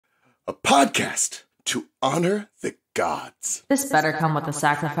a podcast to honor the gods. This better come with a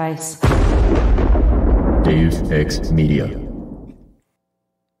sacrifice. Dave X Media.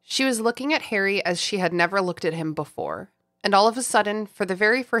 She was looking at Harry as she had never looked at him before. And all of a sudden, for the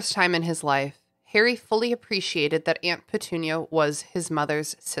very first time in his life, Harry fully appreciated that Aunt Petunia was his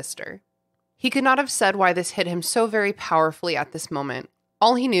mother's sister. He could not have said why this hit him so very powerfully at this moment.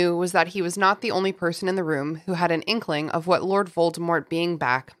 All he knew was that he was not the only person in the room who had an inkling of what Lord Voldemort being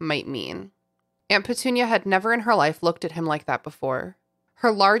back might mean. Aunt Petunia had never in her life looked at him like that before.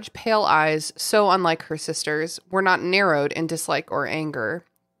 Her large, pale eyes, so unlike her sister's, were not narrowed in dislike or anger.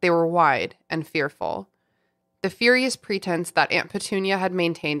 They were wide and fearful. The furious pretense that Aunt Petunia had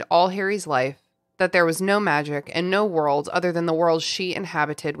maintained all Harry's life, that there was no magic and no world other than the world she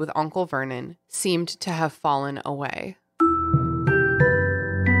inhabited with Uncle Vernon, seemed to have fallen away.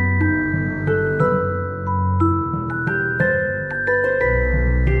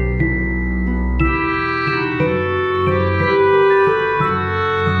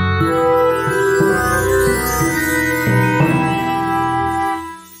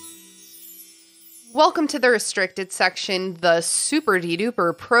 Welcome to the restricted section, the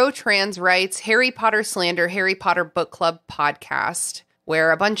super-de-duper pro-trans rights Harry Potter slander Harry Potter book club podcast,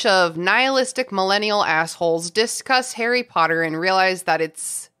 where a bunch of nihilistic millennial assholes discuss Harry Potter and realize that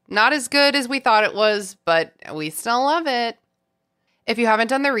it's not as good as we thought it was, but we still love it. If you haven't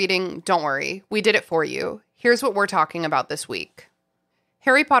done the reading, don't worry, we did it for you. Here's what we're talking about this week.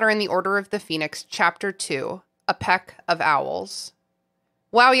 Harry Potter and the Order of the Phoenix, Chapter 2, A Peck of Owls.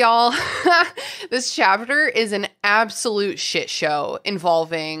 Wow, y'all. This chapter is an absolute shit show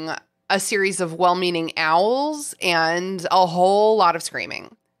involving a series of well-meaning owls and a whole lot of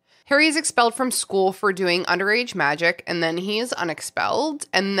screaming. Harry is expelled from school for doing underage magic, and then he is unexpelled,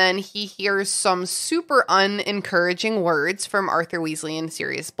 and then he hears some super unencouraging words from Arthur Weasley and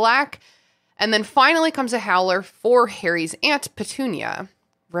Sirius Black, and then finally comes a howler for Harry's Aunt Petunia.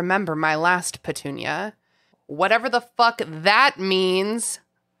 Remember my last Petunia. Whatever the fuck that means.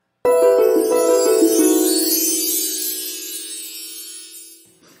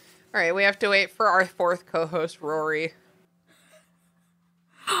 All right, we have to wait for our fourth co-host, Rory.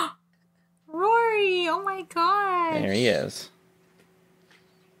 Rory, oh my god. There he is.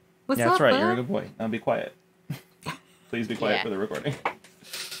 What's yeah, up, that's right. bud? You're a good boy. Now be quiet. Please be quiet for the recording.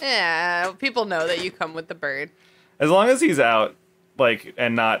 Yeah, people know that you come with the bird. As long as he's out,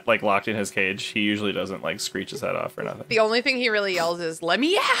 and not, locked in his cage, he usually doesn't, screech his head off or nothing. The only thing he really yells is, "Let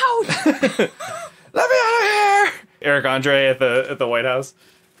me out!" Let me out of here! Eric Andre at the White House.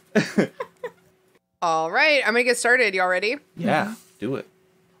 All right, I'm going to get started. Y'all ready? Yeah, do it.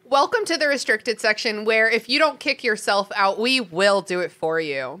 Welcome to the restricted section where if you don't kick yourself out, we will do it for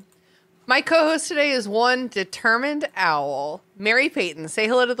you. My co-host today is one determined owl, Mary-Peyton. Say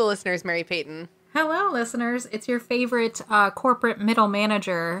hello to the listeners, Mary-Peyton. Hello, listeners. It's your favorite corporate middle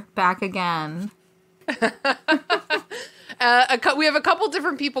manager back again. We have a couple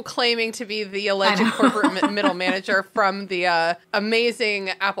different people claiming to be the alleged corporate middle manager from the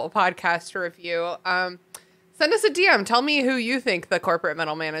amazing Apple Podcast review. Send us a DM. Tell me who you think the corporate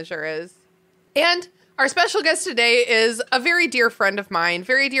middle manager is. And our special guest today is a very dear friend of mine,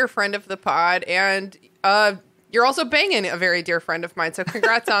 very dear friend of the pod, and you're also banging a very dear friend of mine, so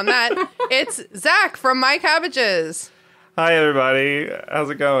congrats on that. It's Zach from My Cabbages. Hi, everybody. How's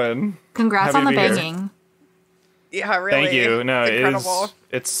it going? Congrats Happy on the to be banging. Yeah, really. Thank you. No, incredible.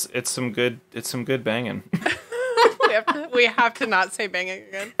 It's some good banging. we have to not say banging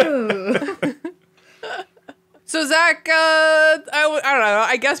again. So Zach, I don't know.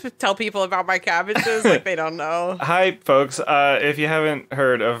 I guess tell people about My Cabbages, they don't know. Hi, folks. If you haven't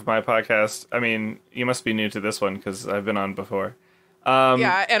heard of my podcast, I mean, you must be new to this one because I've been on before.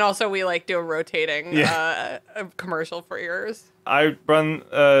 Yeah, and also we do a rotating commercial for yours. I run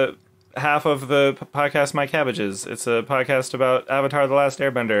half of the podcast My Cabbages. It's a podcast about Avatar: The Last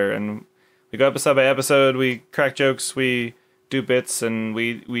Airbender, and we go episode by episode. We crack jokes, we do bits, and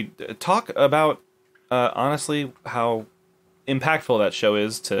we talk about honestly how impactful that show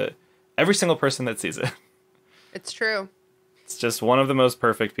is to every single person that sees it. It's true. It's just one of the most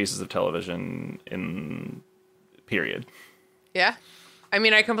perfect pieces of television in period. Yeah. I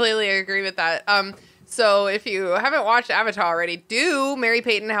mean, I completely agree with that. So if you haven't watched Avatar already, do.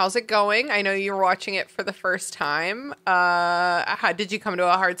 Mary-Peyton, how's it going? I know you were watching it for the first time. Did you come to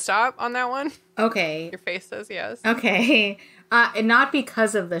a hard stop on that one? Okay. Your face says yes. Okay. Not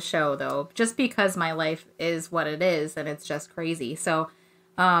because of the show, though. Just because my life is what it is, and it's just crazy. So,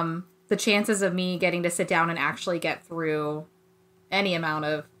 the chances of me getting to sit down and actually get through any amount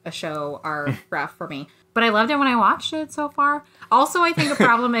of a show are rough for me. But I loved it when I watched it so far. Also, I think the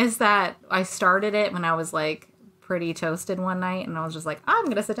problem is that I started it when I was like pretty toasted one night, and I was just like, I'm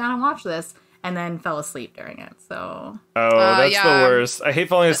going to sit down and watch this, and then fell asleep during it. So, that's the worst. I hate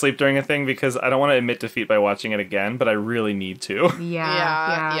falling asleep during a thing because I don't want to admit defeat by watching it again, but I really need to.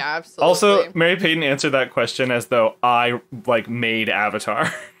 Yeah, absolutely. Also, Mary-Peyton answered that question as though I like made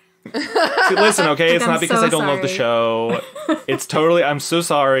Avatar. See, listen, okay, it's not because I don't love the show. It's totally, I'm so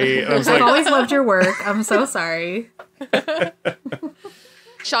sorry. I've always loved your work. I'm so sorry.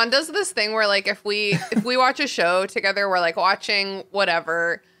 Sean does this thing where like if we watch a show together, we're like watching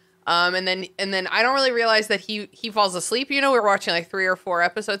whatever, and then I don't really realize that he falls asleep. You know, we're watching like 3 or 4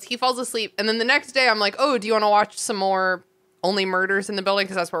 episodes. He falls asleep, and then the next day I'm like, oh, do you want to watch some more Only Murders in the Building,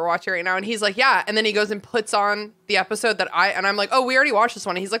 because that's what we're watching right now? And he's like, yeah. And then he goes and puts on the episode that I'm like, oh, we already watched this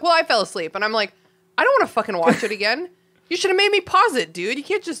one. And he's like, well, I fell asleep. And I'm like, I don't want to fucking watch it again. You should have made me pause it, dude. You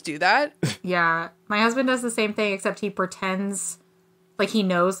can't just do that. Yeah. My husband does the same thing, except he pretends like he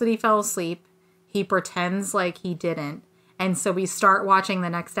knows that he fell asleep. He pretends like he didn't. And so we start watching the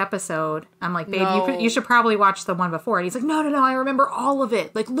next episode. I'm like, babe, you should probably watch the one before. And he's like, no, I remember all of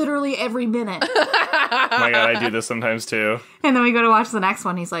it. Like, literally every minute. Oh my God, I do this sometimes too. And then we go to watch the next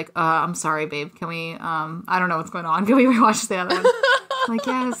one. He's like, I'm sorry, babe. Can we, I don't know what's going on. Can we rewatch the other one? I'm like,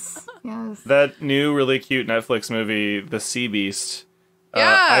 yes. That new really cute Netflix movie, The Sea Beast.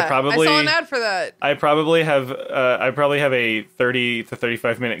 Yeah, I saw an ad for that. I probably have a 30 to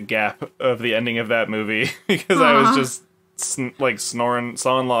 35 minute gap of the ending of that movie because I was just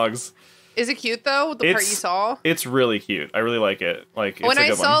sawing logs. Is it cute though? The part you saw? It's really cute. I really like it. Like, it's when a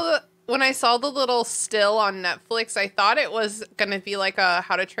good one. When I saw the little still on Netflix, I thought it was gonna be like a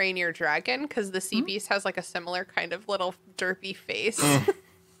How to Train Your Dragon, because the Sea Beast has like a similar kind of little derpy face.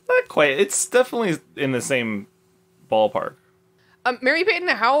 Not quite. It's definitely in the same ballpark. Mary-Peyton,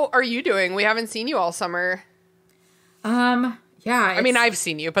 how are you doing? We haven't seen you all summer. Yeah. I mean, I've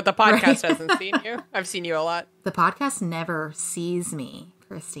seen you, but the podcast hasn't seen you. I've seen you a lot. The podcast never sees me,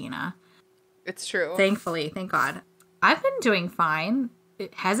 Christina. It's true. Thankfully. Thank God. I've been doing fine.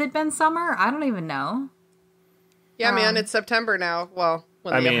 Has it been summer? I don't even know. Yeah, man, it's September now. Well,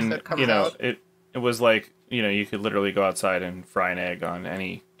 when the episode comes out. It was like, you could literally go outside and fry an egg on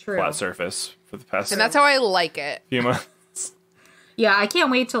any flat surface for the past And that's how I like it. few months. Yeah, I can't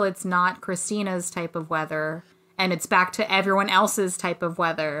wait till it's not Christina's type of weather and it's back to everyone else's type of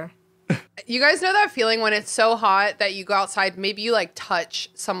weather. You guys know that feeling when it's so hot that you go outside, maybe you like touch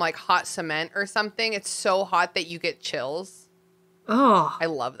some like hot cement or something. It's so hot that you get chills. Oh, I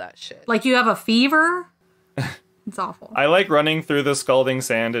love that shit. Like you have a fever? It's awful. I like running through the scalding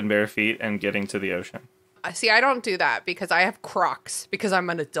sand in bare feet and getting to the ocean. See, I don't do that because I have Crocs because I'm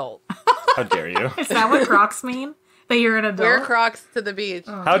an adult. How dare you? Is that what Crocs mean? That you're an adult? Wear Crocs to the beach.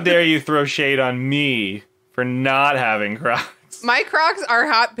 Oh. How dare you throw shade on me for not having Crocs? My Crocs are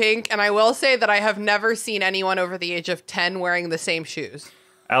hot pink, and I will say that I have never seen anyone over the age of 10 wearing the same shoes.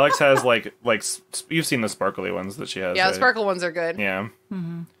 Alex has like you've seen the sparkly ones that she has. Yeah, right? the sparkle ones are good. Yeah.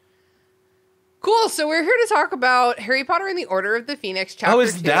 Mm-hmm. Cool, so we're here to talk about Harry Potter and the Order of the Phoenix, Chapter 2. Oh,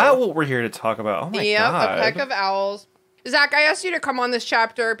 is that what we're here to talk about? Oh my God. Yep, A Peck of Owls. Zach, I asked you to come on this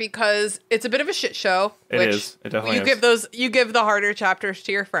chapter because it's a bit of a shit show. It is. It definitely is. You give the harder chapters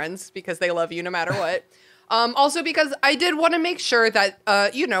to your friends because they love you no matter what. Also because I did want to make sure that,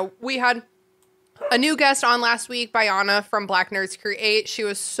 we had a new guest on last week, Bayana from Black Nerds Create. She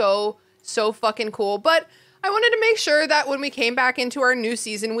was so fucking cool. But I wanted to make sure that when we came back into our new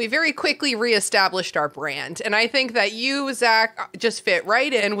season, we very quickly reestablished our brand. And I think that you, Zach, just fit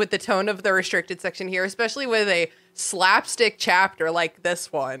right in with the tone of the restricted section here, especially with a slapstick chapter like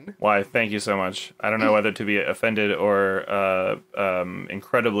this one. Why, thank you so much. I don't know whether to be offended or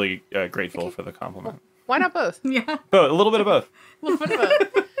incredibly grateful for the compliment. Why not both? Yeah. Both, a little bit of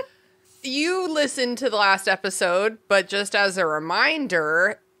both. You listened to the last episode, but just as a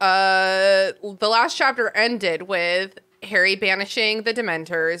reminder, the last chapter ended with Harry banishing the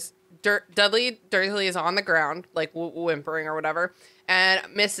Dementors. Dudley Dursley is on the ground, like whimpering or whatever. And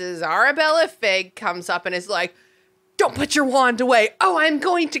Mrs. Arabella Figg comes up and is like, "Don't put your wand away. Oh, I'm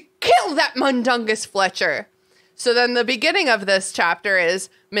going to kill that Mundungus Fletcher." So then the beginning of this chapter is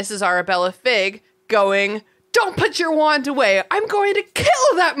Mrs. Arabella Figg going, "Don't put your wand away. I'm going to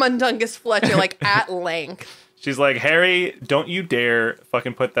kill that Mundungus Fletcher," like at length. She's like, "Harry, don't you dare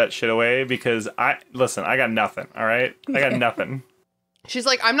fucking put that shit away because I got nothing, all right? I got nothing." She's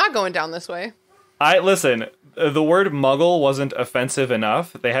like, "I'm not going down this way." The word muggle wasn't offensive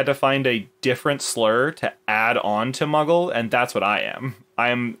enough. They had to find a different slur to add on to muggle, and that's what I am. I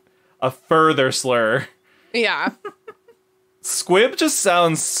am a further slur. Yeah. Squib just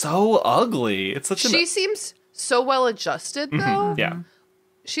sounds so ugly. It's such She seems so well adjusted, though. Yeah.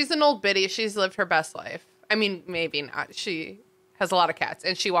 She's an old biddy. She's lived her best life. I mean, maybe not. She has a lot of cats,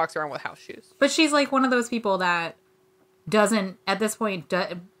 and she walks around with house shoes. But she's like one of those people that doesn't, at this point,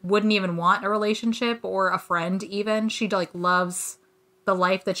 wouldn't even want a relationship or a friend even. She, like, loves the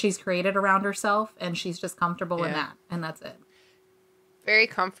life that she's created around herself, and she's just comfortable in that, and that's it. Very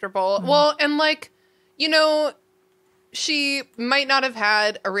comfortable. Well, and, like, you know, she might not have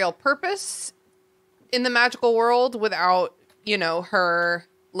had a real purpose in the magical world without, you know, her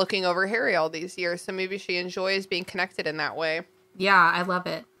looking over Harry all these years. So maybe she enjoys being connected in that way. Yeah, I love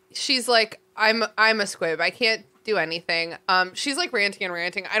it. She's like, I'm a squib. I can't do anything. She's like ranting and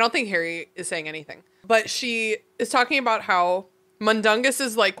ranting. I don't think Harry is saying anything, but she is talking about how Mundungus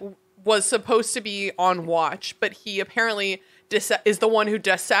is like, was supposed to be on watch, but he apparently is the one who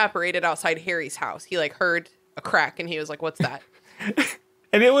disapparated outside Harry's house. He like heard a crack and he was like, what's that?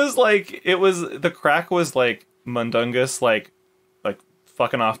 And the crack was like Mundungus like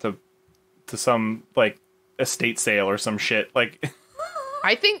fucking off to some like estate sale or some shit. Like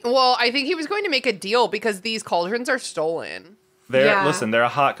I think he was going to make a deal because these cauldrons are stolen. Listen, they're a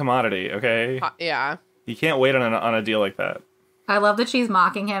hot commodity, okay? Yeah. You can't wait on a deal like that. I love that she's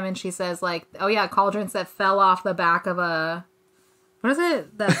mocking him and she says like, oh yeah, cauldrons that fell off the back of a, what is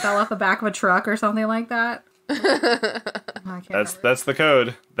it? That fell off the back of a truck or something like that. That's the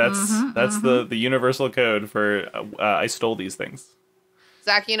code. That's the universal code for I stole these things.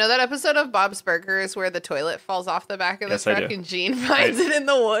 Zach, you know that episode of Bob's Burgers where the toilet falls off the back of the truck and Gene finds it in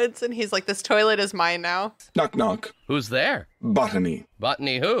the woods and he's like, this toilet is mine now? Knock, knock. Who's there? Botany.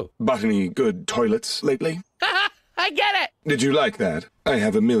 Botany who? Botany good toilets lately? I get it! Did you like that? I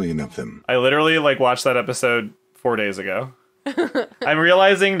have 1 million of them. I literally watched that episode 4 days ago. I'm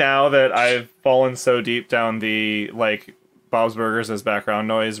realizing now that I've fallen so deep down the Bob's Burgers as background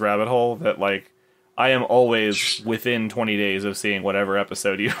noise rabbit hole that I am always within 20 days of seeing whatever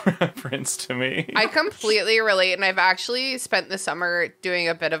episode you referenced to me. I completely relate, and I've actually spent the summer doing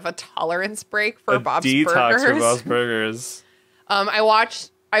a bit of a tolerance break for Bob's Burgers. For Bob's Burgers. I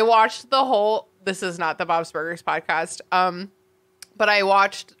watched the whole. This is not the Bob's Burgers podcast. But I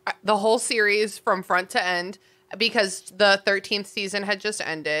watched the whole series from front to end because the 13th season had just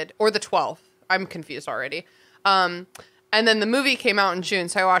ended, or the 12th. I'm confused already. And then the movie came out in June,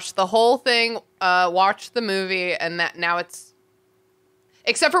 so I watched the whole thing, watched the movie, and that now it's...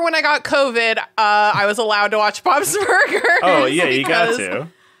 Except for when I got COVID, I was allowed to watch Bob's Burgers. Oh, yeah, you got to.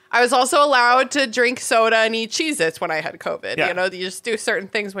 I was also allowed to drink soda and eat Cheez-Its when I had COVID. Yeah. You know, you just do certain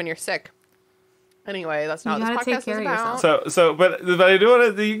things when you're sick. Anyway, that's not what this podcast is about. But I do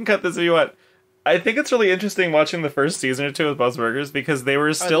want to... You can cut this if you want. I think it's really interesting watching the first season or two of Bob's Burgers because they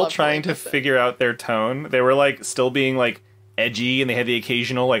were still trying to figure out their tone. They were still being edgy, and they had the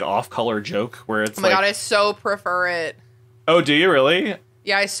occasional off-color joke where it's oh my god, I so prefer it. Oh, do you really?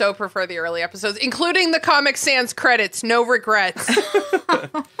 Yeah, I so prefer the early episodes, including the Comic Sans credits. No regrets.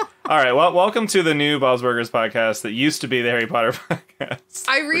 All right, well, welcome to the new Bob's Burgers podcast that used to be the Harry Potter podcast.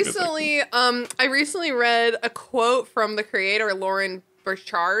 I recently read a quote from the creator, Lauren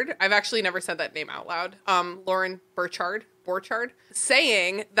Burchard. I've actually never said that name out loud. Lauren Burchard,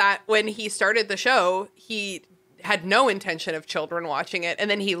 saying that when he started the show, he had no intention of children watching it, and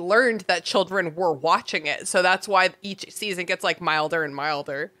then he learned that children were watching it. So that's why each season gets milder and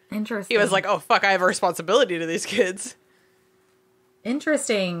milder. Interesting. He was like, "Oh fuck, I have a responsibility to these kids."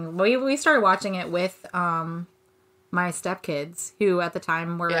 Interesting. We started watching it with my stepkids, who at the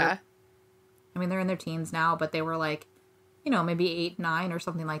time were, I mean, they're in their teens now, but they were maybe 8, 9 or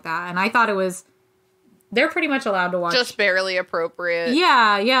something like that. And I thought they're pretty much allowed to watch. Just barely appropriate.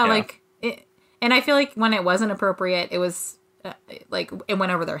 Yeah. And I feel like when it wasn't appropriate, it was it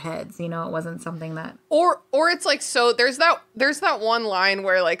went over their heads, it wasn't something that. Or it's so there's that one line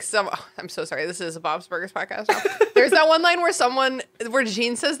where I'm so sorry, this is a Bob's Burgers podcast now. There's that one line where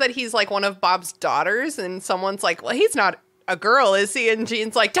Gene says that he's one of Bob's daughters, and someone's like, well, he's not a girl, is he? And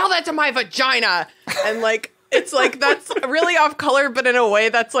Gene's like, tell that to my vagina. And it's that's really off color, but in a way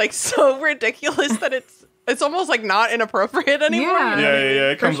that's so ridiculous that it's almost not inappropriate anymore. Yeah.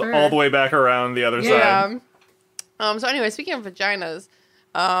 It comes all the way back around the other side. So anyway, speaking of vaginas,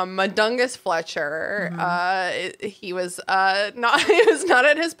 Mundungus Fletcher, he was not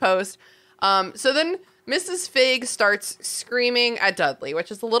at his post. So then Mrs. Fig starts screaming at Dudley,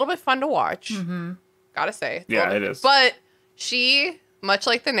 which is a little bit fun to watch. Mm-hmm. Gotta say. Yeah, it is. But she, much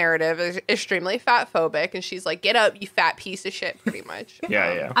like the narrative, is extremely fat phobic, and she's like, get up, you fat piece of shit, pretty much.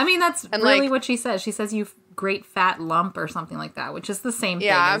 Yeah. I mean, that's really what she says. She says, you great fat lump or something like that, which is the same thing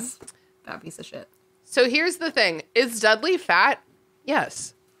as fat piece of shit. So here's the thing. Is Dudley fat?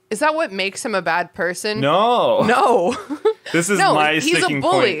 Yes. Is that what makes him a bad person? No. No. This is No, my he's a sticking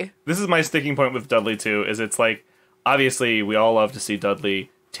bully. point. This is my sticking point with Dudley too. Is it's like obviously we all love to see Dudley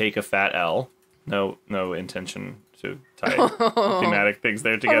take a fat L. No intention to tie thematic things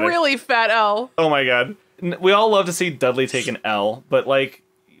there together. A really fat L. Oh my god. We all love to see Dudley take an L, but like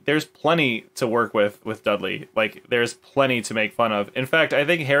there's plenty to work with Dudley. Like there's plenty to make fun of. In fact, I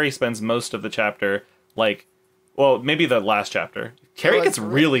think Harry spends most of the chapter like, well, maybe the last chapter. Harry gets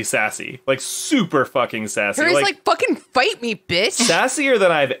really sassy, like super fucking sassy. Harry's like, fucking fight me, bitch. Sassier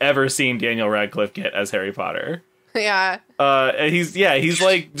than I've ever seen Daniel Radcliffe get as Harry Potter. Yeah. He's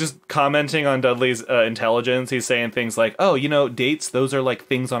like just commenting on Dudley's intelligence. He's saying things like, "Oh, dates, those are like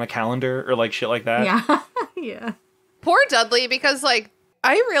things on a calendar," or like shit like that. Yeah. Yeah. Poor Dudley, because like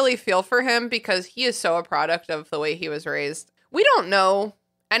I really feel for him because he is so a product of the way he was raised. We don't know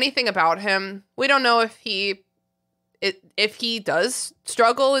anything about him. We don't know if he does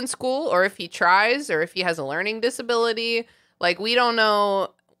struggle in school or if he tries or if he has a learning disability. Like we don't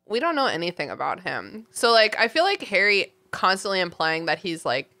know anything about him. So like I feel like Harry constantly implying that he's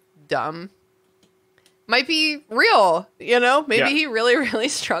like dumb might be real, Maybe he really, really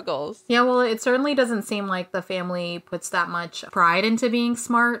struggles. Yeah, well, it certainly doesn't seem like the family puts that much pride into being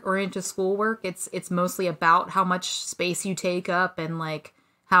smart or into schoolwork. It's mostly about how much space you take up and like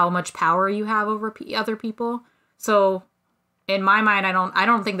how much power you have over other people. So in my mind, I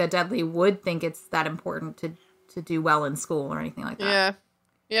don't think that Dudley would think it's that important to do well in school or anything like that. Yeah.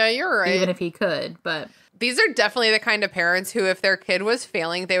 Yeah, you're right. Even if he could, but these are definitely the kind of parents who, if their kid was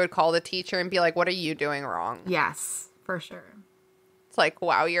failing, they would call the teacher and be like, "What are you doing wrong?" yes, for sure. It's like,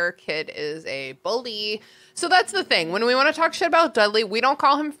 wow, your kid is a bully. So that's the thing. When we want to talk shit about Dudley, we don't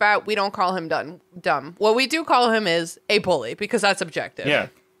call him fat. We don't call him dumb. What we do call him is a bully because that's objective. Yeah.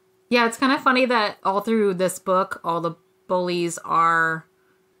 Yeah, it's kind of funny that all through this book, all the bullies are,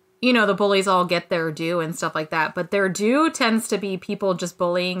 the bullies all get their due and stuff like that. But their due tends to be people just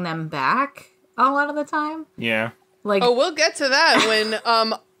bullying them back a lot of the time. Yeah. Like, oh, we'll get to that when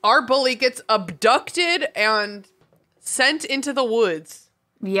our bully gets abducted and sent into the woods.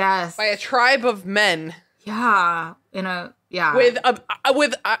 Yes. By a tribe of men. Yeah.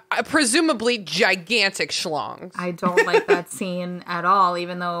 With presumably gigantic schlongs. I don't like that scene at all,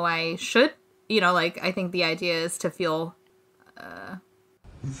 even though I should, I think the idea is to feel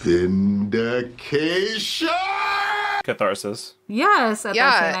Vindication! Catharsis. Yes, that scene,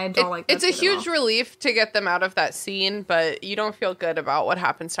 I don't like that it's a scene at huge all. relief to get them out of that scene, but you don't feel good about what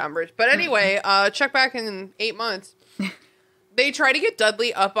happens to Umbridge. But anyway, check back in 8 months. They try to get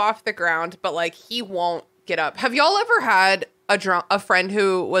Dudley up off the ground, but like he won't get up. Have y'all ever had a friend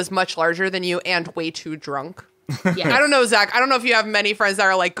who was much larger than you and way too drunk? Yes. I don't know, Zach. I don't know if you have many friends that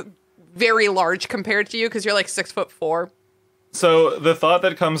are like very large compared to you because you're like 6'4". So the thought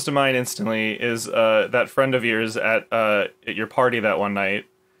that comes to mind instantly is that friend of yours at your party that one night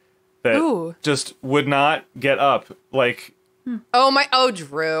that just would not get up. Like,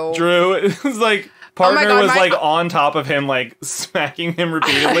 Drew. Drew was like, partner God, was like on top of him, like smacking him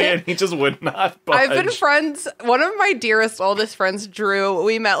repeatedly, and he just would not budge. I've been friends. One of my dearest, oldest friends, Drew.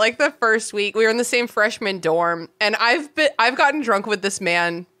 We met like the first week. We were in the same freshman dorm, and I've gotten drunk with this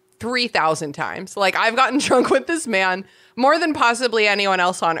man 3,000 times. Like I've gotten drunk with this man more than possibly anyone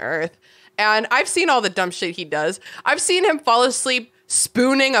else on earth, and I've seen all the dumb shit he does. I've seen him fall asleep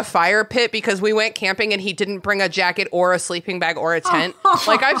spooning a fire pit because we went camping and he didn't bring a jacket or a sleeping bag or a tent.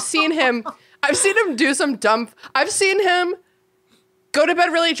 Like I've seen him do some dumb. I've seen him go to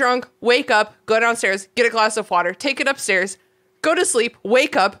bed really drunk, wake up, go downstairs, get a glass of water, take it upstairs, go to sleep,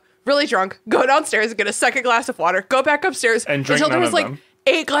 wake up, really drunk, go downstairs, get a second glass of water, go back upstairs and drink until there none was of like them.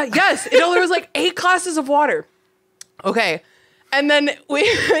 8 glasses. Yes, until there was like 8 glasses of water. Okay. And then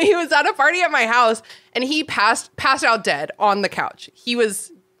he was at a party at my house and he passed out dead on the couch. He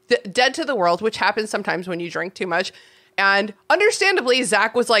was dead to the world, which happens sometimes when you drink too much. And understandably,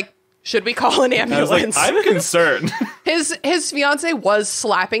 Zach was like, should we call an ambulance? I was like, I'm concerned. His fiance was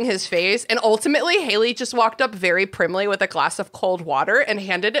slapping his face. And ultimately, Haley just walked up very primly with a glass of cold water and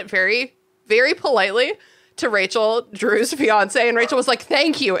handed it very, very politely to Rachel, Drew's fiance. And Rachel was like,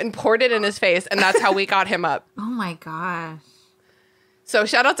 thank you, and poured it in his face. And that's how we got him up. Oh my gosh. So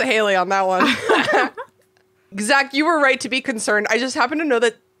shout out to Haley on that one. Zach, you were right to be concerned. I just happen to know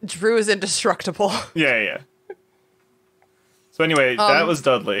that Drew is indestructible. Yeah. So anyway, that was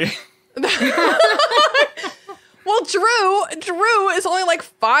Dudley. Well, Drew is only like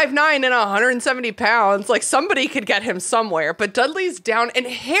 5'9" and 170 pounds. Like somebody could get him somewhere, but Dudley's down, and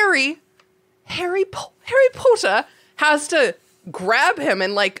Harry Potter has to grab him,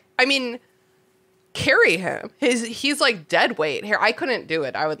 and like, I mean, carry him. He's like dead weight. Here, I couldn't do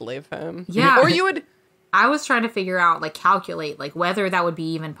it. I would leave him. Yeah. Or you would. I was trying to figure out, like, calculate, like, whether that would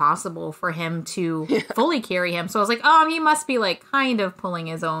be even possible for him to fully carry him. So I was like, he must be, like, kind of pulling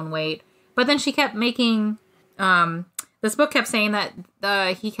his own weight. But then she kept making, this book kept saying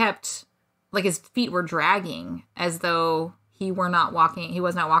that he kept, like, his feet were dragging as though he was not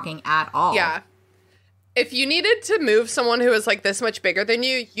walking at all. Yeah. If you needed to move someone who was, like, this much bigger than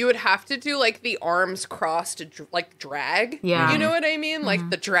you, you would have to do, like, the arms crossed, like, drag. Yeah. You know what I mean? Like,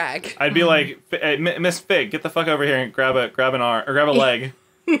 the drag. I'd be like, hey, Miss Fig, get the fuck over here and grab an arm or grab a leg.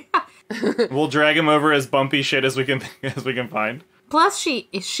 We'll drag him over as bumpy shit as we can find. Plus,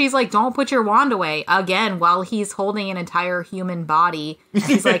 she's like, don't put your wand away. Again, while he's holding an entire human body.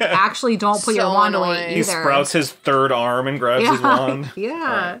 She's like, actually, don't put your wand away either. He sprouts his third arm and grabs his wand.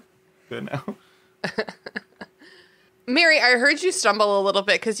 Yeah. Right. Good now. Mary, I heard you stumble a little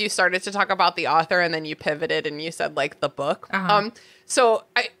bit because you started to talk about the author and then you pivoted and you said, like, the book. So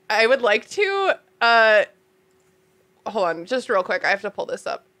I would like to, hold on, just real quick. I have to pull this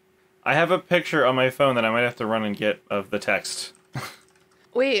up. I have a picture on my phone that I might have to run and get of the text.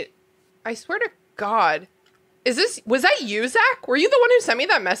 Wait, I swear to God. Was that you, Zach? Were you the one who sent me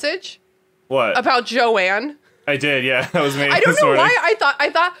that message? What? About Joanne? I did, yeah. That was me. I don't know why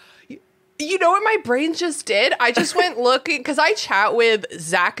I thought, you know what my brain just did? I just went looking, because I chat with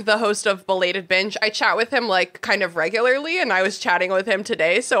Zach, the host of Belated Binge. I chat with him, like, kind of regularly, and I was chatting with him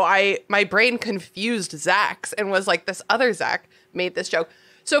today, so my brain confused Zach's and was like, this other Zach made this joke.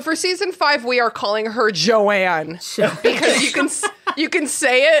 So for season 5, we are calling her Joanne. Because you can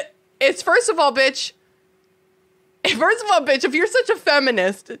say it. It's, first of all, bitch, if you're such a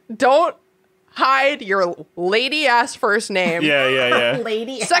feminist, don't hide your lady-ass first name. Yeah.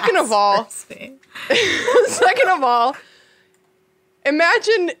 Lady-ass Second of all,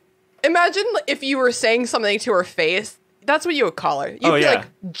 imagine if you were saying something to her face. That's what you would call her. You'd be like,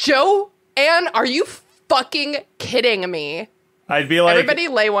 Joanne, are you fucking kidding me? I'd be like, everybody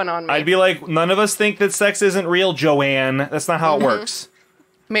lay one on me. I'd be like, none of us think that sex isn't real, Joanne. That's not how it works.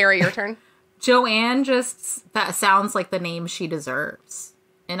 Mary, your turn. Joanne that sounds like the name she deserves.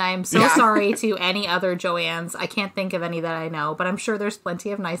 And I am so sorry to any other Joannes. I can't think of any that I know, but I'm sure there's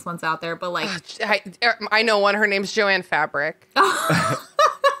plenty of nice ones out there. But, like, I know one. Her name's Joanne Fabric.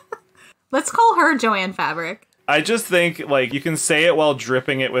 Let's call her Joanne Fabric. I just think, like, you can say it while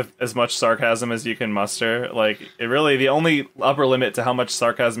dripping it with as much sarcasm as you can muster. Like, it really, the only upper limit to how much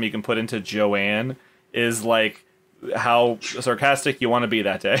sarcasm you can put into Joanne is, like, how sarcastic you want to be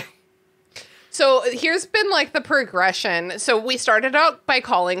that day. So here's been, like, the progression. So we started out by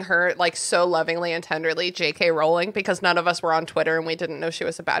calling her, like, so lovingly and tenderly J.K. Rowling, because none of us were on Twitter and we didn't know she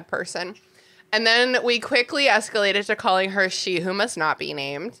was a bad person. And then we quickly escalated to calling her She Who Must Not Be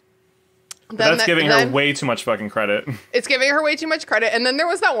Named. That's giving her way too much fucking credit. It's giving her way too much credit. And then there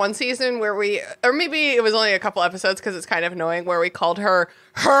was that one season where or maybe it was only a couple episodes because it's kind of annoying, where we called her.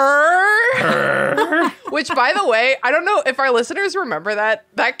 Which, by the way, I don't know if our listeners remember that.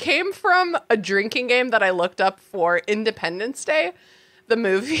 That came from a drinking game that I looked up for Independence Day, the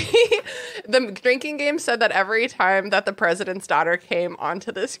movie. The drinking game said that every time that the president's daughter came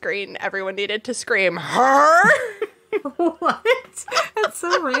onto the screen, everyone needed to scream, her. What? That's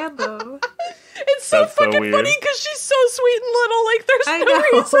so random. It's so fucking funny because she's so sweet and little. Like, there's no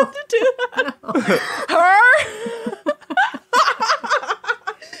reason to do that. Her.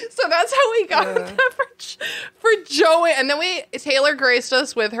 So that's how we got that for Joey. And then Taylor graced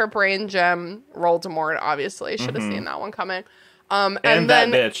us with her brain gem, Voldemort. Obviously, should have seen that one coming. And then that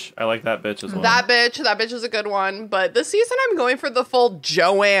bitch. I like that bitch as well. That bitch is a good one. But this season, I'm going for the full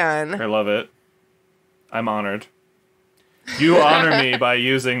Joanne. I love it. I'm honored. You honor me by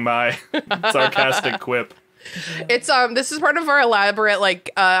using my sarcastic quip. It's this is part of our elaborate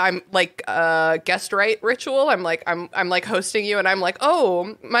guest right ritual. I'm like hosting you, and I'm like,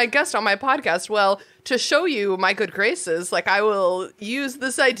 oh, my guest on my podcast. Well, to show you my good graces, like, I will use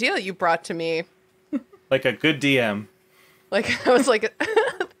this idea you brought to me. Like a good DM. Like, I was like,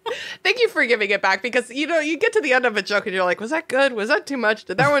 thank you for giving it back, because, you know, you get to the end of a joke and you're like, was that good? Was that too much?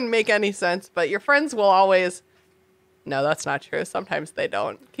 Did that one make any sense? But your friends will always. No, that's not true. Sometimes they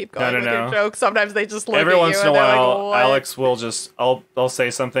don't. Keep going with your jokes. Sometimes they just look Every at you once in a and they're while, like, Alex will just, I'll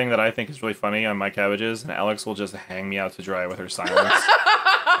say something that I think is really funny on My Cabbages, and Alex will just hang me out to dry with her silence.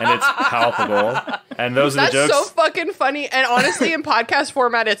 And it's palpable. And those are the jokes. That's so fucking funny. And honestly, in podcast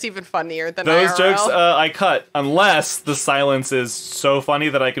format, it's even funnier than those IRL. jokes I cut, unless the silence is so funny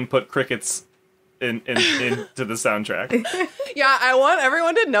that I can put crickets into the soundtrack. Yeah, I want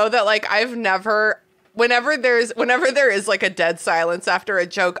everyone to know that, like, I've never... Whenever there is like a dead silence after a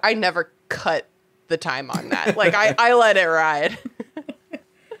joke, I never cut the time on that. Like, I let it ride.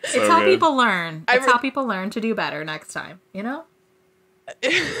 It's how people learn. It's how people learn to do better next time, you know?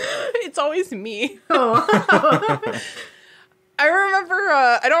 It's always me. Oh. I remember,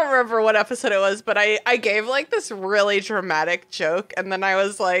 I don't remember what episode it was, but I gave like this really dramatic joke, and then I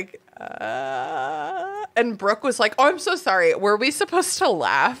was like, and Brooke was like, oh, I'm so sorry. Were we supposed to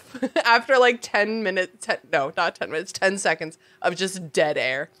laugh? After like 10 minutes, no, not 10 minutes, 10 seconds of just dead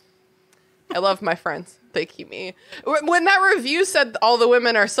air. I love my friends. They keep me. When that review said all the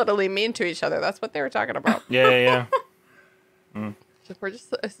women are subtly mean to each other, that's what they were talking about. Yeah. We're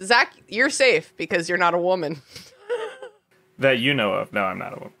just, Zach, you're safe because you're not a woman. That you know of. No, I'm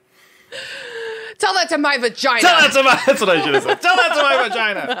not a woman. Tell that to my vagina. That's what I should have said. Tell that to my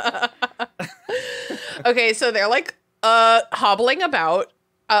vagina. Okay, so they're like hobbling about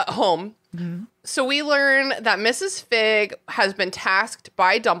home. Mm-hmm. So we learn that Mrs. Fig has been tasked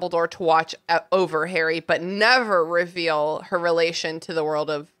by Dumbledore to watch over Harry, but never reveal her relation to the world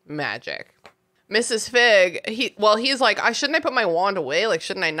of magic. Mrs. Fig, he's like, shouldn't I put my wand away? Like,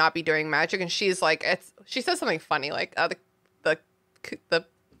 shouldn't I not be doing magic? And she's like, she says something funny, like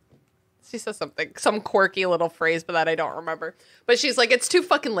she says some quirky little phrase, but that I don't remember. But she's like, it's too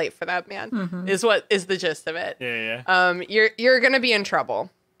fucking late for that, man. Mm-hmm. Is what is the gist of it. Yeah. You're gonna be in trouble.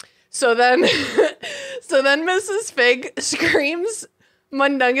 So then Mrs. Fig screams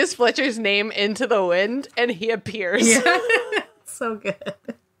Mundungus Fletcher's name into the wind, and he appears. Yeah. So good.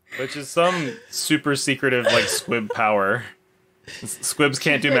 Which is some super secretive, like, squib power. Squibs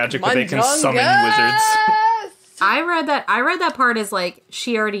can't do magic, but they can summon wizards. I read that part as like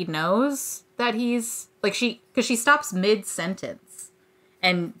she already knows that he's like because she stops mid sentence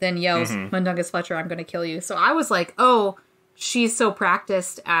and then yells, Mundungus Fletcher, I'm going to kill you. So I was like, oh, she's so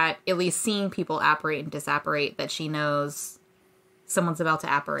practiced at least seeing people apparate and disapparate that she knows someone's about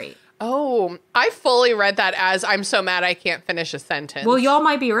to apparate. Oh, I fully read that as I'm so mad I can't finish a sentence. Well, y'all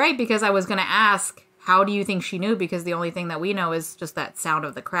might be right because I was going to ask, how do you think she knew? Because the only thing that we know is just that sound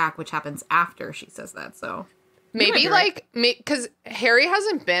of the crack, which happens after she says that. So maybe like, because Harry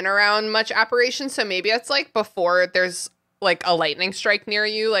hasn't been around much apparition, so maybe it's like before there's like a lightning strike near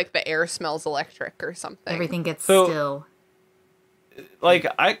you, like the air smells electric or something. Everything gets still. Like,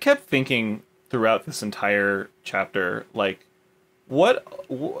 I kept thinking throughout this entire chapter, like, what's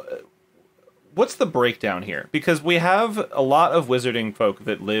the breakdown here? Because we have a lot of wizarding folk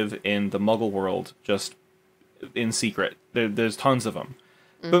that live in the Muggle world just in secret. There's tons of them.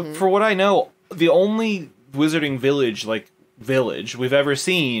 Mm-hmm. But for what I know, the only wizarding village we've ever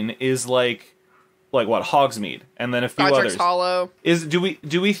seen is like what, Hogsmeade, and then a few Godric's others. Hollow.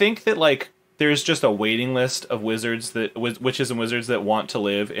 Do we think that like there's just a waiting list of witches and wizards that want to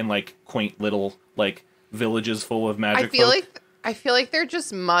live in like quaint little like villages full of magic folk? I feel like there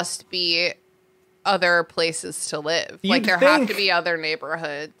just must be other places to live. You'd have to be other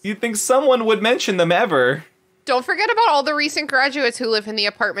neighborhoods. You'd think someone would mention them ever. Don't forget about all the recent graduates who live in the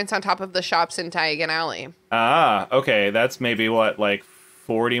apartments on top of the shops in Diagon Alley. Ah, okay. That's maybe what, like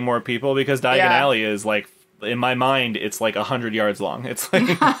 40 more people? Because Diagon Alley is like, in my mind, it's like 100 yards long. It's like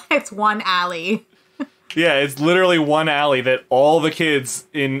it's one alley. Yeah, it's literally one alley that all the kids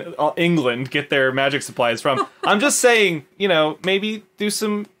in England get their magic supplies from. I'm just saying, maybe do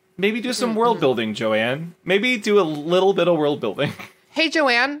some world building, Joanne. Maybe do a little bit of world building. Hey,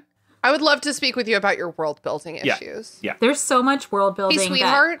 Joanne, I would love to speak with you about your world building issues. Yeah. There's so much world building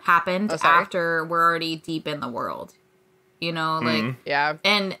that happened Oh, after we're already deep in the world. Yeah.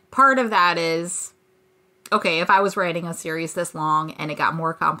 And part of that is, okay, if I was writing a series this long and it got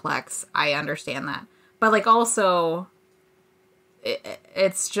more complex, I understand that. But, like, also,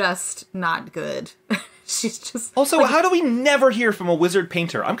 it's just not good. She's just... Also, like, how do we never hear from a wizard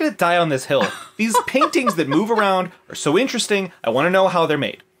painter? I'm going to die on this hill. These paintings that move around are so interesting. I want to know how they're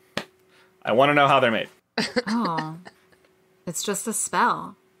made. Oh. It's just a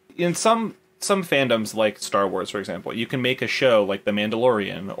spell. In some fandoms, like Star Wars, for example, you can make a show like The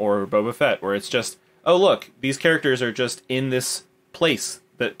Mandalorian or Boba Fett, where it's just, oh, look, these characters are just in this place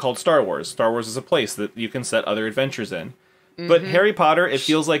called Star Wars. Star Wars is a place that you can set other adventures in. Mm-hmm. But Harry Potter, it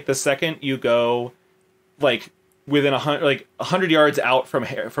feels like the second you go, like, within 100 yards out from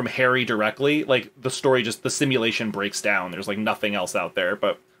Harry directly, like, the story the simulation breaks down. There's, like, nothing else out there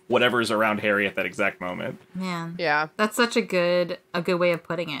but whatever's around Harry at that exact moment. Man. Yeah. That's such a good way of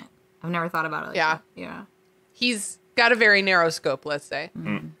putting it. I've never thought about it like that. Yeah. He's got a very narrow scope, let's say.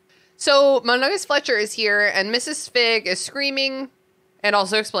 Mm. So, Mundungus Fletcher is here, and Mrs. Fig is screaming and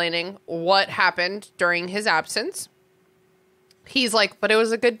also explaining what happened during his absence. he's like, but it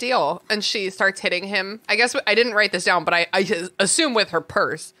was a good deal. And she starts hitting him. I guess I didn't write this down, but I assume with her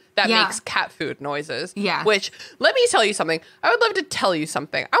purse that makes cat food noises. Yeah. Which, let me tell you something. I would love to tell you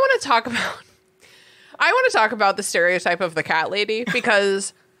something. I want to talk about the stereotype of the cat lady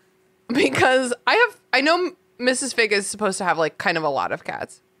because I know Mrs. Fig is supposed to have like kind of a lot of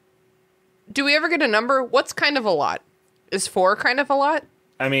cats. Do we ever get a number? What's kind of a lot? Is 4 kind of a lot?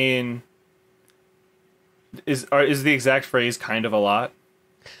 I mean, is the exact phrase kind of a lot?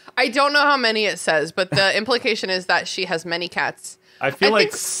 I don't know how many it says, but the implication is that she has many cats. I feel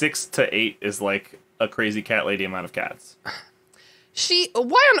like 6 to 8 is like a crazy cat lady amount of cats.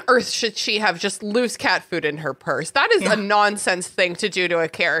 Why on earth should she have just loose cat food in her purse? That is a nonsense thing to do to a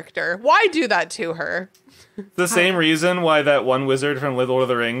character. Why do that to her? The same reason why that one wizard from Lord of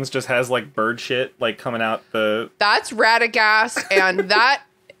the Rings just has like bird shit like coming out the... That's Radagast, and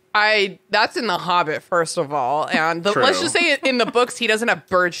that's in The Hobbit, first of all. And let's just say in the books, he doesn't have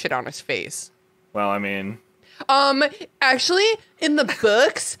bird shit on his face. Well, I mean... Actually, in the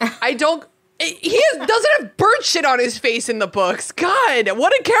books, doesn't have bird shit on his face in the books. God,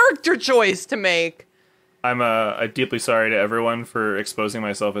 what a character choice to make. I'm deeply sorry to everyone for exposing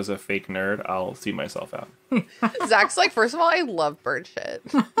myself as a fake nerd. I'll see myself out. Zach's like, first of all, I love bird shit.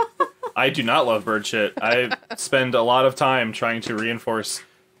 I do not love bird shit. I spend a lot of time trying to reinforce.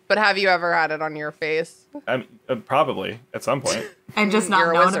 But have you ever had it on your face? Probably at some point. And just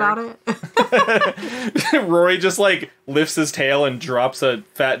not known about it? Rory just like lifts his tail and drops a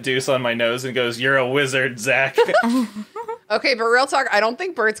fat deuce on my nose and goes, "You're a wizard, Zach." Okay, but real talk, I don't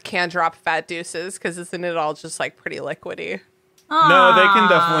think birds can drop fat deuces because isn't it all just like pretty liquidy? No, they can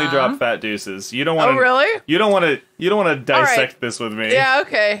definitely drop fat deuces. You don't want to. Oh, really? You don't want to dissect this with me. Yeah,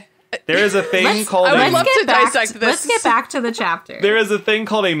 okay. There is a thing called. I would love to dissect this. Let's get back to the chapter. There is a thing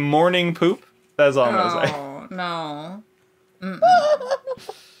called a morning poop. That's all I'm gonna say. Oh no.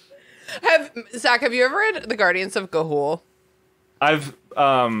 Zach, have you ever read The Guardians of Ga'Hoole? I've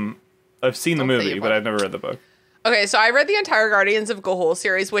seen the movie, but I've never read the book. Okay, so I read the entire Guardians of Ga'Hoole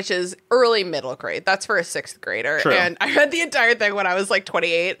series, which is early middle grade. That's for a 6th grader. True. And I read the entire thing when I was like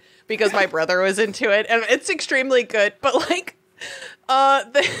 28 because my brother was into it, and it's extremely good. But like, owls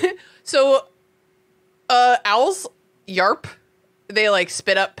yarp. They like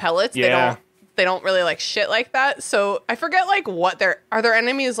spit up pellets. Yeah. They don't really like shit like that. So I forget like what are their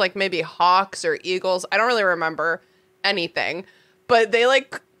enemies, like maybe hawks or eagles. I don't really remember anything, but they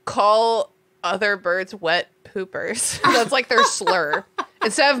like call other birds wet poopers. That's like their slur.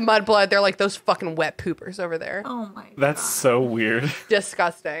 Instead of mudblood, they're like those fucking wet poopers over there. Oh my god. That's so weird.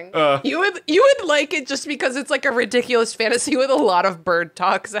 Disgusting. You would like it just because it's like a ridiculous fantasy with a lot of bird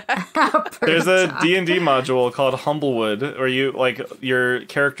talk, Zach. There's a D&D module called Humblewood, where you like your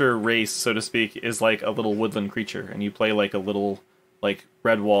character race, so to speak, is like a little woodland creature, and you play like a little like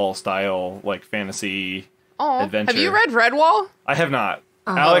Redwall style like fantasy adventure. Have you read Redwall? I have not.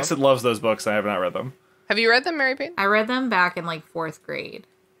 Alex loves those books. I have not read them. Have you read them, Mary-Peyton? I read them back in like 4th grade.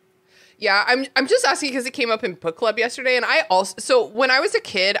 Yeah, I'm just asking because it came up in book club yesterday, and so when I was a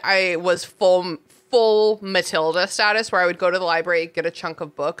kid, I was full Matilda status, where I would go to the library, get a chunk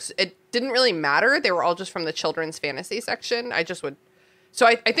of books. It didn't really matter; they were all just from the children's fantasy section. I just would, so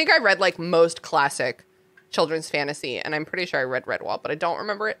I think I read like most classic children's fantasy, and I'm pretty sure I read Redwall, but I don't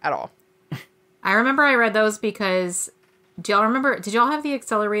remember it at all. I remember I read those because did y'all have the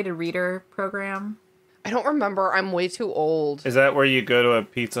accelerated reader program? I don't remember. I'm way too old. Is that where you go to a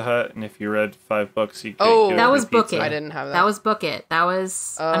Pizza Hut and if you read 5 books, you that was Book It. I didn't have that. That was Book It. That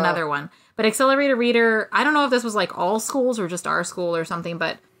was another one. But accelerated reader, I don't know if this was like all schools or just our school or something,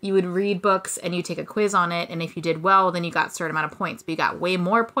 but you would read books and you take a quiz on it, and if you did well, then you got a certain amount of points. But you got way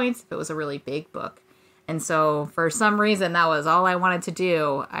more points if it was a really big book. And so for some reason, that was all I wanted to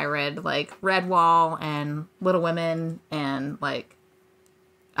do. I read like Redwall and Little Women, and like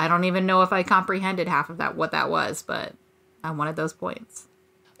I don't even know if I comprehended half of that, what that was, but I wanted those points.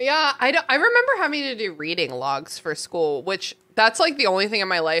 Yeah, I remember having to do reading logs for school, which that's like the only thing in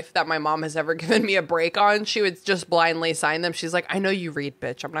my life that my mom has ever given me a break on. She would just blindly sign them. She's like, "I know you read,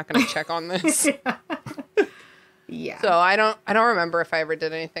 bitch. I'm not going to check on this." Yeah. So I don't remember if I ever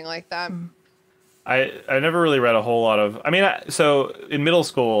did anything like that. I never really read a whole lot of... I mean, so in middle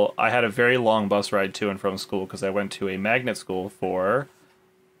school, I had a very long bus ride to and from school because I went to a magnet school for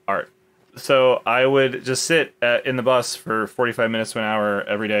art. So I would just sit in the bus for 45 minutes to an hour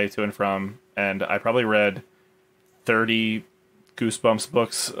every day to and from, and I probably read 30 Goosebumps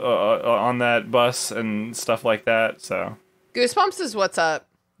books on that bus and stuff like that. So Goosebumps is what's up.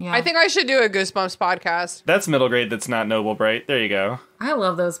 Yeah. I think I should do a Goosebumps podcast. That's middle grade. That's not Noble Bright. There you go. I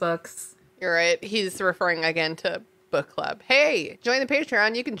love those books. You're right. He's referring again to book club. Hey, join the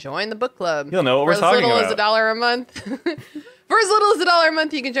Patreon. You can join the book club. You'll know what we're talking For as little about. as $1 a month. For as little as $1 a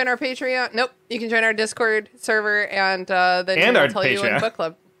month, you can join our Patreon. Nope. You can join our Discord server and then And we'll our tell you in Patreon. book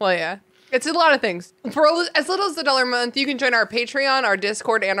club. Well, yeah. It's a lot of things. For as little as $1 a month, you can join our Patreon, our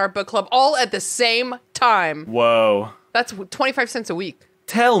Discord, and our book club all at the same time. Whoa. That's 25 cents a week.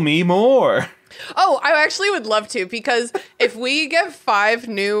 Tell me more. Oh, I actually would love to, because if we get 5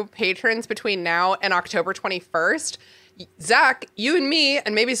 new patrons between now and October 21st, Zach, you and me,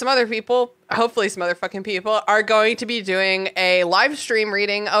 and maybe some other people, hopefully some other fucking people, are going to be doing a live stream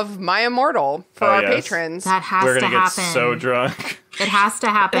reading of My Immortal for our patrons. That has We're to going to get happen. so drunk. It has to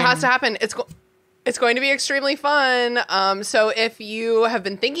happen. It has to happen. It's going to be extremely fun. So if you have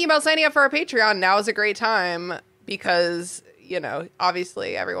been thinking about signing up for our Patreon, now is a great time, because, you know,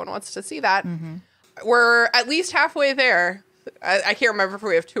 obviously everyone wants to see that. Mm-hmm. We're at least halfway there. I can't remember if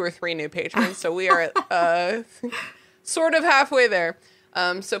we have 2 or 3 new patrons, so we are sort of halfway there.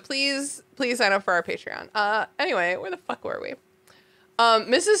 So please sign up for our Patreon. Anyway, where the fuck were we?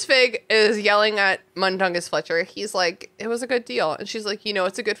 Mrs. Fig is yelling at Mundungus Fletcher. He's like, it was a good deal. And she's like, you know,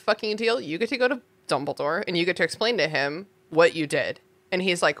 it's a good fucking deal. You get to go to Dumbledore and you get to explain to him what you did. And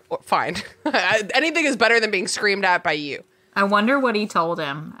he's like, well, fine. Anything is better than being screamed at by you. I wonder what he told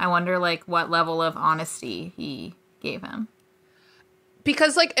him. I wonder, like, what level of honesty he gave him.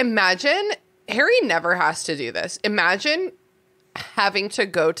 Because, like, imagine Harry never has to do this. Imagine having to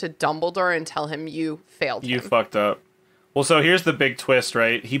go to Dumbledore and tell him you failed him. You fucked up. Well, so here's the big twist,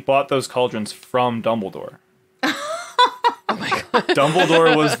 right? He bought those cauldrons from Dumbledore. Oh my God.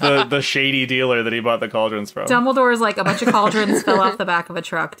 Dumbledore was the shady dealer that he bought the cauldrons from. Dumbledore's like, a bunch of cauldrons fell off the back of a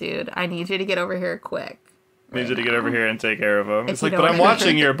truck, dude. I need you to get over here quick. Needs you to get over here and take care of him. It's you like, know but I'm what-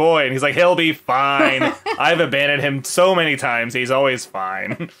 watching your boy. And he's like, he'll be fine. I've abandoned him so many times. He's always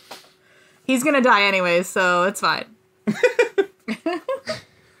fine. He's gonna die anyways, so it's fine.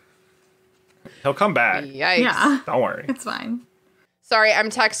 He'll come back. Yikes. Yeah, Don't worry. it's fine. Sorry, I'm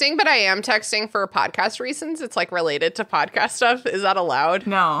texting, but I am texting for podcast reasons. It's like related to podcast stuff. Is that allowed?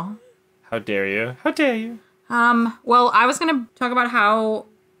 No. How dare you? How dare you? Well, I was gonna talk about how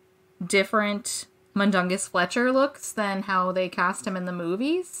different Mundungus Fletcher looks than how they cast him in the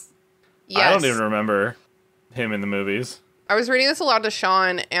movies. Yes. I don't even remember him in the movies. I was reading this aloud to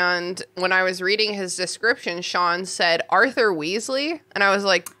Sean, and when I was reading his description, Sean said Arthur Weasley, and I was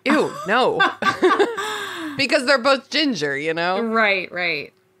like, ew, no. Because they're both ginger, you know?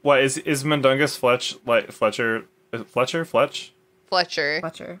 Right. What is Mundungus Fletcher?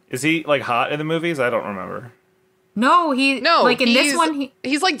 Fletcher. Is he like hot in the movies? I don't remember. No, like in this he's- one,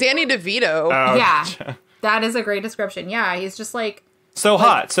 he's like Danny DeVito. Oh, yeah, that is a great description. Yeah, he's just like so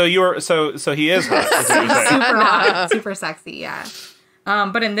hot. So so he is hot. Is what you're saying. super hot, super sexy. Yeah.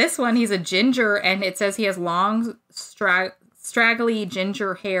 But in this one, he's a ginger, and it says he has long, straggly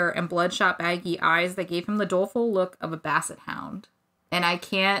ginger hair and bloodshot, baggy eyes that gave him the doleful look of a basset hound. And I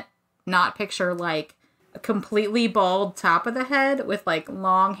can't not picture like a completely bald top of the head with like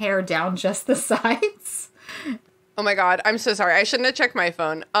long hair down just the sides. Oh my God, I'm so sorry. I shouldn't have checked my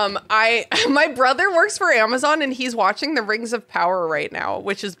phone. My brother works for Amazon, and he's watching The Rings of Power right now,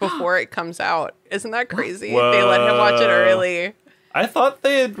 which is before it comes out. Isn't that crazy? Whoa. They let him watch it early. I thought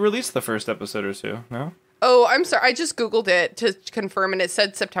they had released the first episode or 2. No. Oh, I'm sorry. I just Googled it to confirm, and it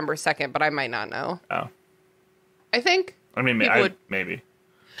said September 2nd, but I might not know. Oh. I think. I mean, People would- maybe.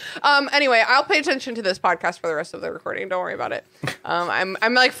 Anyway, I'll pay attention to this podcast for the rest of the recording. Don't worry about it. I'm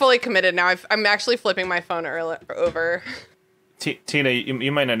like fully committed now. I'm actually flipping my phone over. Tina,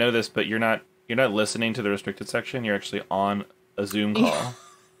 you might not know this, but you're not listening to the restricted section. You're actually on a Zoom call.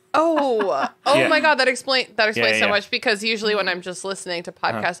 Oh Yeah. my God, that explains Yeah. so much, because usually when I'm just listening to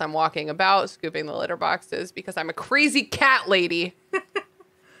podcasts, I'm walking about, scooping the litter boxes, because I'm a crazy cat lady.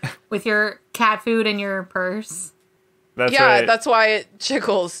 With your cat food in your purse. That's Yeah, right. that's why it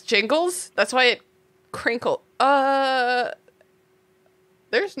jingles. That's why it crinkle.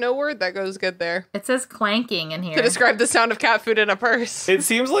 There's no word that goes good there It says clanking in here. to describe the sound of cat food in a purse. It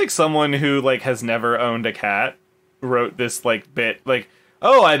seems like someone who like has never owned a cat wrote this like bit like,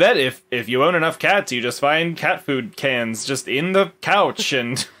 oh, I bet if you own enough cats, you just find cat food cans just in the couch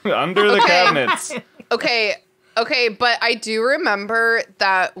and under the cabinets. Okay, but I do remember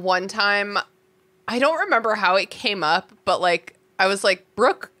that one time, I don't remember how it came up, but like, I was like,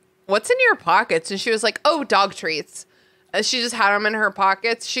 Brooke, what's in your pockets? And she was like, oh, dog treats. And she just had them in her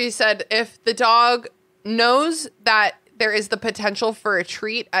pockets. She said, if the dog knows that there is the potential for a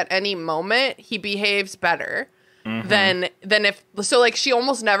treat at any moment, he behaves better than if, so like, she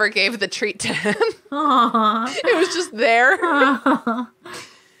almost never gave the treat to him. It was just there.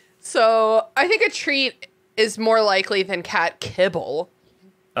 So I think a treat is more likely than cat kibble.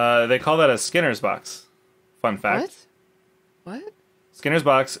 They call that a Skinner's box. Fun fact. What? Skinner's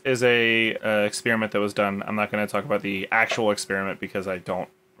box is a experiment that was done. I'm not going to talk about the actual experiment because I don't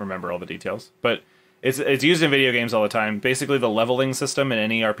remember all the details. But it's used in video games all the time. Basically, the leveling system in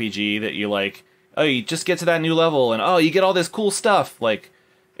any RPG that you like, oh, you just get to that new level and oh, you get all this cool stuff. Like,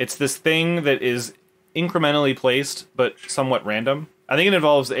 it's this thing that is incrementally placed but somewhat random. I think it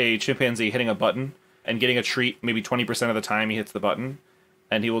involves a chimpanzee hitting a button and getting a treat maybe 20% of the time he hits the button.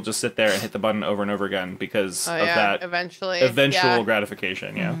 And he will just sit there and hit the button over and over again because of that eventual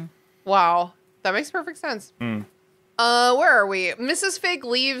gratification. Yeah. Mm-hmm. Wow. That makes perfect sense. Mm. Where are we? Mrs. Fig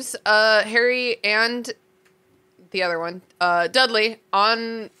leaves Harry and the other one, Dudley,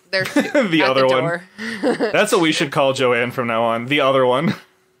 on their the other one. That's what we should call Joanne from now on. The other one.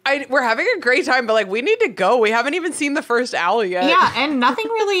 We're having a great time, but like we need to go. We haven't even seen the first owl yet. Yeah, and nothing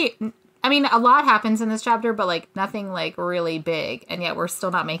really. I mean, a lot happens in this chapter, but like nothing like really big, and yet we're still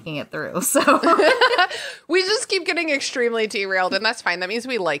not making it through. So we just keep getting extremely derailed, and that's fine. That means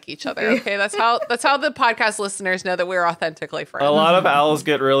we like each other. Okay, that's how the podcast listeners know that we're authentically friends. A lot of owls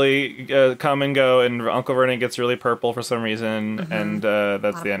get really come and go, and Uncle Vernon gets really purple for some reason, and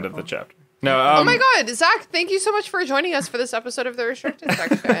that's the end of the chapter. No, oh my God, Zach! Thank you so much for joining us for this episode of the Restricted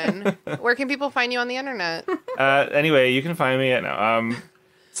Section. Where can people find you on the internet? Anyway, you can find me at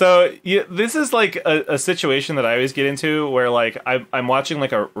So this is like a situation that I always get into where like I'm watching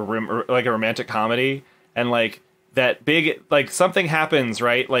like a romantic comedy and like that big like something happens,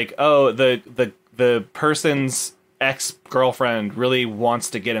 right? Like, oh, the person's ex-girlfriend really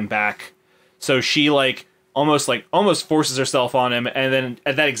wants to get him back, so she almost forces herself on him, and then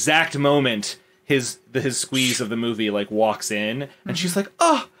at that exact moment his squeeze of the movie like walks in and she's like,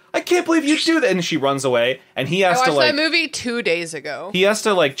 oh, I can't believe you do that. And she runs away. And he has to that movie 2 days ago. He has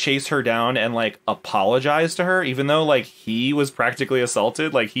to like chase her down and like apologize to her, even though like he was practically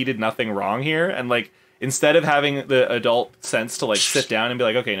assaulted. Like he did nothing wrong here. And like instead of having the adult sense to like sit down and be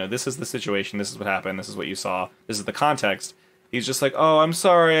like, okay, no, this is the situation. This is what happened. This is what you saw. This is the context. He's just like, oh, I'm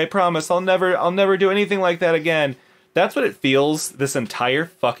sorry. I promise I'll never do anything like that again. That's what it feels this entire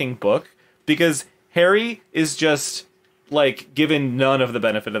fucking book, because Harry is just like given none of the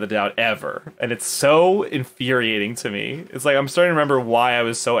benefit of the doubt ever, and it's so infuriating to me. It's like I'm starting to remember why I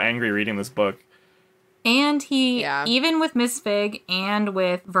was so angry reading this book. And even with Miss Fig and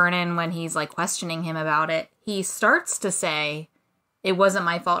with Vernon, when he's like questioning him about it, he starts to say, it wasn't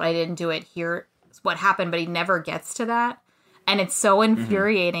my fault, I didn't do it, here's what happened, but he never gets to that. And it's so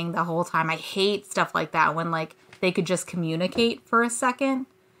infuriating the whole time. I hate stuff like that when like they could just communicate for a second.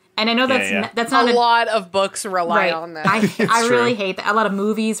 And I know that's not a lot of books rely on that. I really hate that. A lot of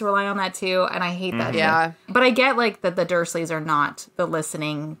movies rely on that too, and I hate that. Yeah, but I get like that the Dursleys are not the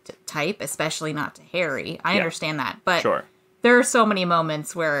listening type, especially not to Harry. I understand that, but there are so many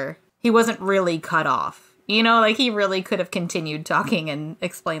moments where he wasn't really cut off. You know, like he really could have continued talking and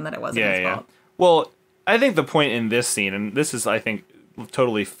explained that it wasn't his fault. Well, I think the point in this scene, and this is, I think,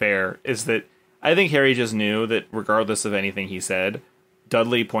 totally fair, is that I think Harry just knew that regardless of anything he said,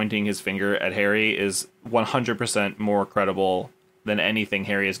 Dudley pointing his finger at Harry is 100% more credible than anything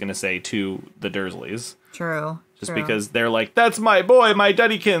Harry is going to say to the Dursleys. True. Just because they're like, that's my boy, my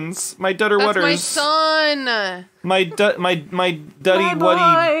Duddykins, my Dudderwudders. That's my son. My Duddy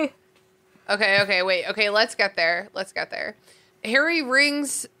Wuddy. Okay, wait. Okay, let's get there. Harry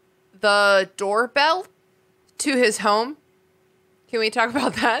rings the doorbell to his home. Can we talk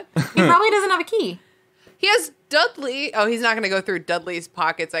about that? He probably doesn't have a key. He has Dudley. Oh, he's not going to go through Dudley's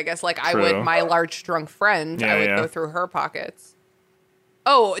pockets, I guess, like I would my large drunk friend. I would go through her pockets.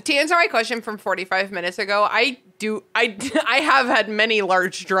 Oh, to answer my question from 45 minutes ago, I have had many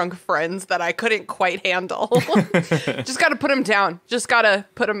large drunk friends that I couldn't quite handle. Just got to put them down. Just got to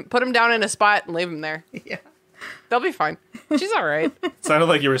put them down in a spot and leave them there. Yeah. They'll be fine. She's all right. Sounded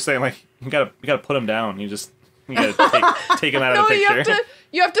like you were saying, like, you gotta put them down. You gotta take them out of the picture.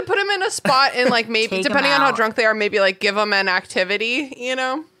 You have to put them in a spot and, like, maybe, depending on how drunk they are, maybe, like, give them an activity, you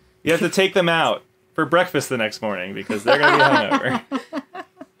know? You have to take them out for breakfast the next morning because they're going to be hungover.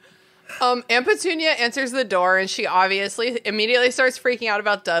 Aunt Petunia answers the door, and she obviously immediately starts freaking out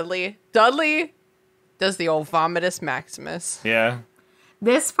about Dudley. Dudley does the old vomitus maximus. Yeah.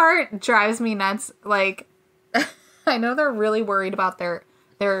 This part drives me nuts. Like, I know they're really worried about their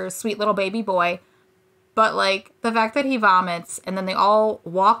sweet little baby boy, but, like, the fact that he vomits, and then they all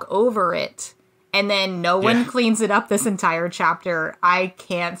walk over it, and then no one cleans it up this entire chapter, I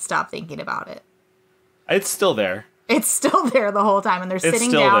can't stop thinking about it. It's still there. It's still there the whole time, and they're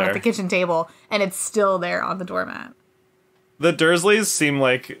sitting down at the kitchen table, and it's still there on the doormat. The Dursleys seem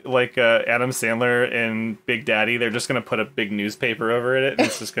like Adam Sandler in Big Daddy. They're just going to put a big newspaper over it, and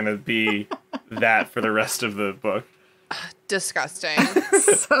it's just going to be that for the rest of the book. Disgusting.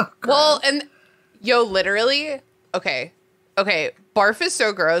 So gross. Well, and literally, okay, barf is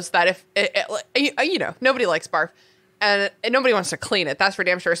so gross that if nobody likes barf, and nobody wants to clean it. That's for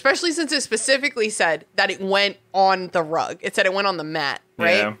damn sure. Especially since it specifically said that it went on the rug. It said it went on the mat,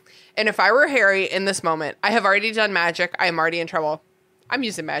 right? Yeah. And if I were Harry in this moment, I have already done magic. I am already in trouble. I'm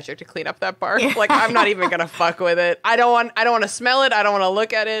using magic to clean up that barf. Like, I'm not even gonna fuck with it. I don't want to smell it. I don't want to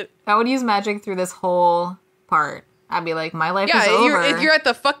look at it. I would use magic through this whole part. I'd be like, my life is over. You're at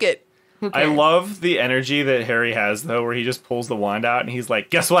the fuck it. Who I cares? love the energy that Harry has, though, where he just pulls the wand out and he's like,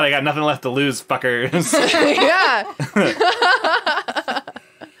 guess what? I got nothing left to lose, fuckers. Yeah.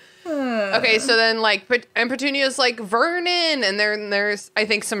 Okay, so then, and Petunia's like, Vernon, and then there's, I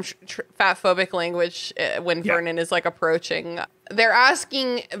think, some fat-phobic language when Vernon is, approaching. They're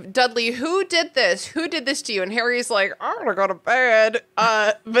asking Dudley, who did this? Who did this to you? And Harry's like, I'm gonna go to bed.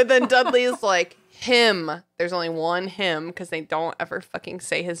 But then Dudley's like, him. There's only one him, because they don't ever fucking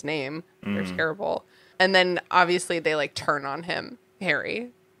say his name. They're terrible. And then, obviously, they, turn on him, Harry.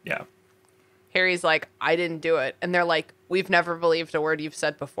 Yeah. Harry's like, I didn't do it. And they're like, we've never believed a word you've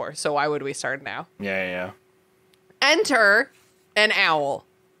said before, so why would we start now? Yeah. Enter an owl.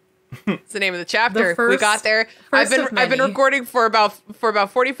 It's the name of the chapter. The We got there. I've been many. recording for about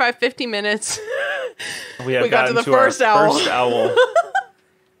 45, 50 minutes. We have We got to gotten the to our first owl. first owl.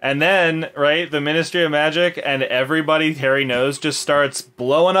 And then, right, the Ministry of Magic and everybody Harry knows just starts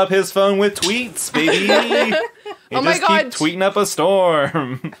blowing up his phone with tweets, baby. Oh my God. Keep tweeting up a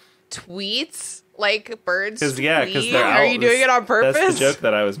storm. Tweets? Like birds Because tweet? they're Are you doing it on purpose? That's the joke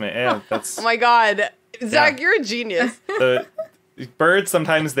that I was making. Yeah, that's Oh my God. Zach, Yeah. you're a genius. the birds.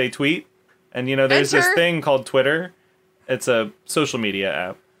 Sometimes they tweet, and there's this Enter- thing called Twitter. It's a social media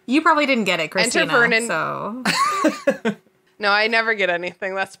app. You probably didn't get it, Christina. Vernon. So No, I never get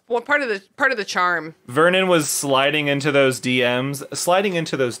anything. That's part of the charm. Vernon was sliding into those DMs. Sliding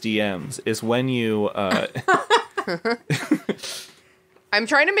into those DMs is when you. I'm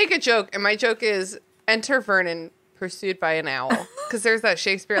trying to make a joke, and my joke is enter Vernon pursued by an owl. Because there's that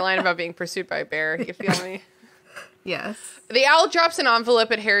Shakespeare line about being pursued by a bear. You feel me? yes. The owl drops an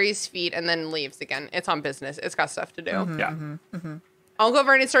envelope at Harry's feet and then leaves again. It's on business. It's got stuff to do. Yeah. Uncle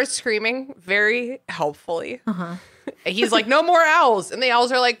Vernon starts screaming very helpfully. He's like, no more owls. And the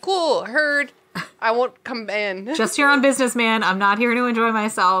owls are like, cool, heard. I won't come in. Just here on business, man. I'm not here to enjoy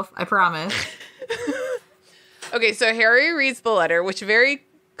myself. I promise. Okay, so Harry reads the letter, which very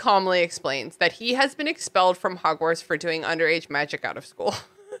calmly explains that he has been expelled from Hogwarts for doing underage magic out of school.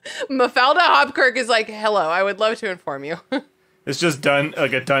 Mafalda Hopkirk is like, hello, I would love to inform you. It's just done,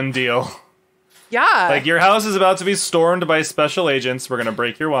 like a done deal. Yeah. Like, your house is about to be stormed by special agents. We're gonna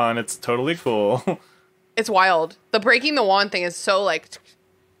break your wand. It's totally cool. It's wild. The breaking the wand thing is so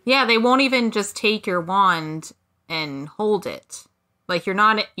Yeah, they won't even just take your wand and hold it. Like you're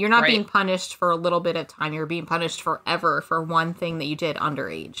not Right. being punished for a little bit of time. You're being punished forever for one thing that you did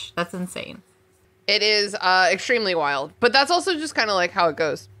underage. That's insane. It is extremely wild, but that's also just kind of like how it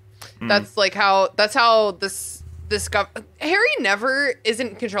goes. That's how this Harry never is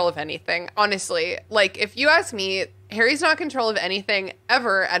in control of anything. Honestly, like if you ask me, Harry's not in control of anything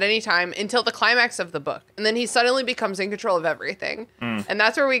ever at any time until the climax of the book, and then he suddenly becomes in control of everything, and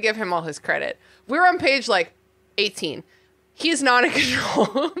that's where we give him all his credit. We're on page 18. He's not in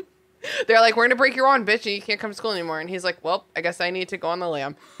control. They're like, we're gonna break your wand, bitch, and you can't come to school anymore. And he's like, well, I guess I need to go on the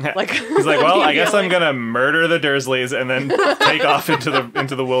lam. Like He's like, well, I guess I'm gonna murder the Dursleys and then take off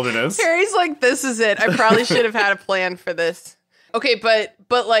into the wilderness. Harry's like, this is it. I probably should have had a plan for this. Okay, but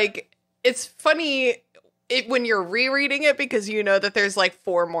like, it's funny when you're rereading it because you know that there's like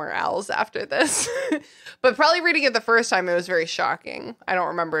 4 more owls after this. But probably reading it the first time, it was very shocking. I don't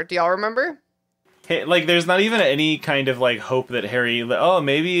remember. Do y'all remember? Hey, like, there's not even any kind of like hope that Harry,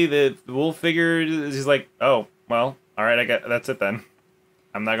 maybe that we'll figure. He's like, oh, well, all right, that's it then.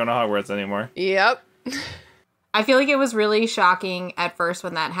 I'm not going to Hogwarts anymore. Yep. I feel like it was really shocking at first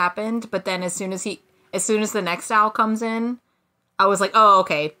when that happened, but then as soon as the next owl comes in, I was like, oh,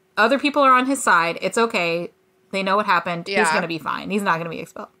 okay. Other people are on his side. It's okay. They know what happened. Yeah. He's going to be fine. He's not going to be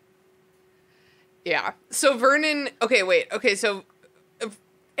expelled. Yeah. So Vernon, so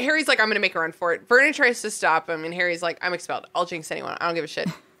Harry's like, I'm going to make a run for it. Vernon tries to stop him, and Harry's like, I'm expelled. I'll jinx anyone. I don't give a shit.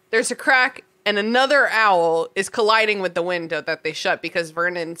 There's a crack, and another owl is colliding with the window that they shut because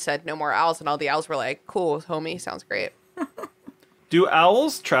Vernon said no more owls, and all the owls were like, cool, homie, sounds great. Do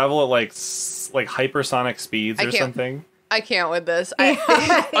owls travel at like hypersonic speeds or something? I can't with this.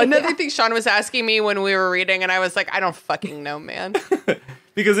 Another thing Sean was asking me when we were reading, and I was like, I don't fucking know, man.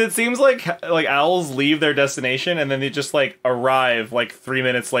 Because it seems like owls leave their destination and then they just like arrive like 3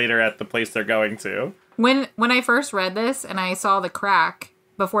 minutes later at the place they're going to. When I first read this and I saw the crack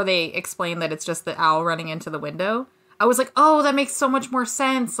before they explained that it's just the owl running into the window, I was like, oh, that makes so much more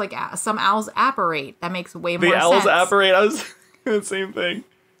sense. Like some owls apparate. That makes way more sense. The owls apparate. I was the same thing.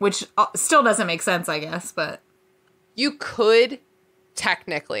 Which still doesn't make sense, I guess, but You could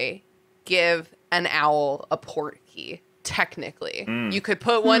technically give an owl a port key. Technically. You could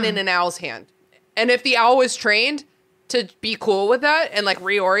put one in an owl's hand. And if the owl was trained to be cool with that and like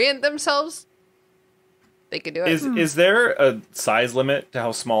reorient themselves, they could do it. Is there a size limit to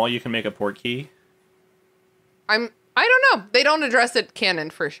how small you can make a port key? I don't know. They don't address it canon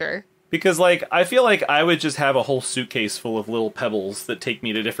for sure. Because like I feel like I would just have a whole suitcase full of little pebbles that take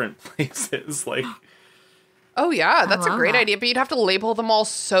me to different places. Like, oh yeah, that's a great that. idea, but you'd have to label them all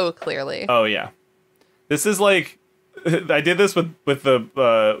so clearly. oh yeah, this is like I did this with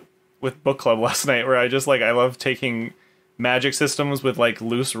book club last night, where I just like I love taking magic systems with like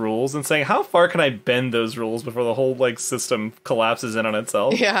loose rules and saying how far can I bend those rules before the whole like system collapses in on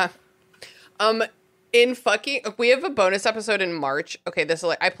itself. Yeah. We have a bonus episode in March. Okay, this is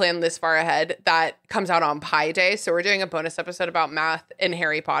like I planned this far ahead. That comes out on Pi Day, so we're doing a bonus episode about math and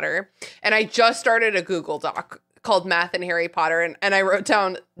Harry Potter. And I just started a Google Doc called Math and Harry Potter, and I wrote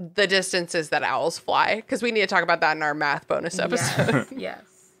down the distances that owls fly because we need to talk about that in our math bonus episode. yes.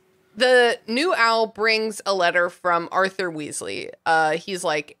 The new owl brings a letter from Arthur Weasley. He's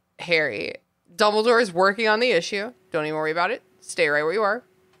like, Harry, Dumbledore is working on the issue. Don't even worry about it. Stay right where you are.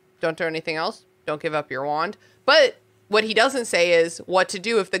 Don't do anything else. Don't give up your wand. But what he doesn't say is what to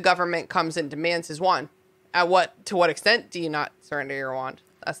do if the government comes and demands his wand. To what extent do you not surrender your wand?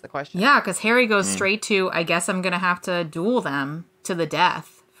 That's the question. Yeah, because Harry goes straight to, I guess I'm going to have to duel them to the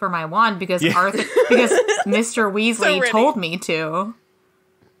death for my wand because because Mr. Weasley told me to.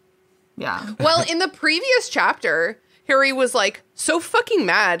 Yeah. Well, in the previous chapter, Harry was like so fucking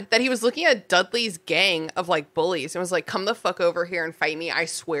mad that he was looking at Dudley's gang of like bullies and was like, come the fuck over here and fight me. I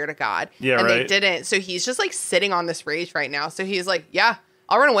swear to God. Yeah, and right. they didn't. So he's just like sitting on this rage right now. So he's like, yeah,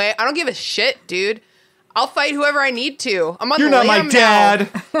 I'll run away. I don't give a shit, dude. I'll fight whoever I need to. I'm on You're the not my lam dad.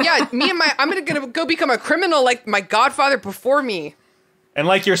 now. Yeah, I'm gonna go become a criminal like my godfather before me. And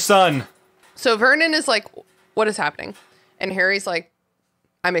like your son. So Vernon is like, what is happening? And Harry's like,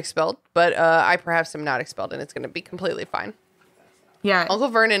 I'm expelled, but I perhaps am not expelled, and it's going to be completely fine. Yeah. Uncle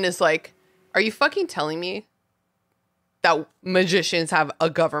Vernon is like, are you fucking telling me that magicians have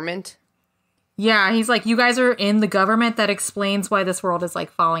a government? Yeah, he's like, you guys are in the government that explains why this world is like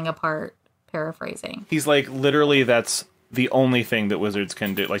falling apart, paraphrasing. He's like, literally, that's the only thing that wizards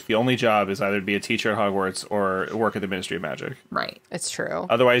can do. Like, the only job is either to be a teacher at Hogwarts or work at the Ministry of Magic. Right. It's true.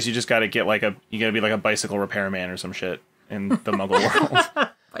 Otherwise, you just got to get like you got to be like a bicycle repairman or some shit in the Muggle world.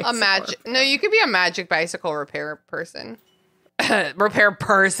 No, you could be a magic bicycle repair person. Repair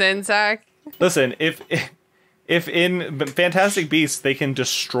person, Zach. Listen, if in Fantastic Beasts they can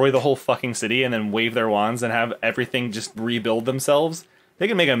destroy the whole fucking city and then wave their wands and have everything just rebuild themselves, they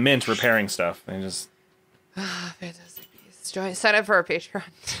can make a mint repairing stuff. And just Fantastic Beasts. Sign up for our Patreon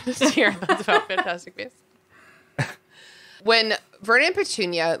this year. That's about Fantastic Beasts. When Vernon and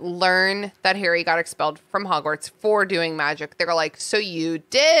Petunia learn that Harry got expelled from Hogwarts for doing magic, they're like, so you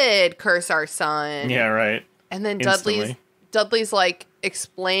did curse our son. yeah, right. And then Instantly. Dudley's like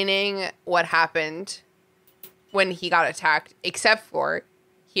explaining what happened when he got attacked, except for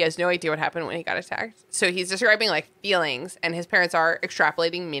he has no idea what happened when he got attacked. So he's describing like feelings, and his parents are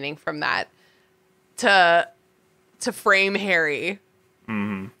extrapolating meaning from that to frame Harry.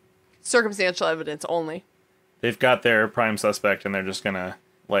 Mm-hmm. Circumstantial evidence only. They've got their prime suspect, and they're just gonna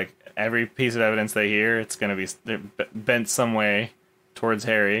like every piece of evidence they hear, it's gonna be bent some way towards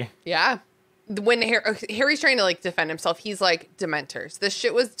Harry. Yeah. When Harry's trying to like defend himself, he's like, Dementors. This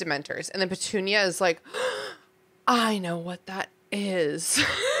shit was Dementors. And then Petunia is like, I know what that is.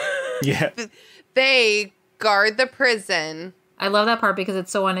 Yeah. They guard the prison. I love that part because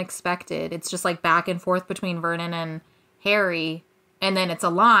it's so unexpected. It's just like back and forth between Vernon and Harry. And then it's a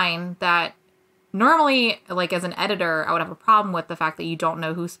line that normally, like as an editor, I would have a problem with the fact that you don't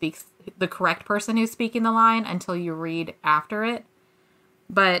know who speaks, the correct person who's speaking the line until you read after it.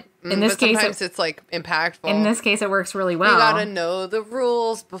 But in this case, sometimes it's like impactful. In this case, it works really well. You gotta know the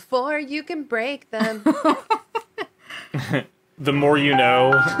rules before you can break them. The more you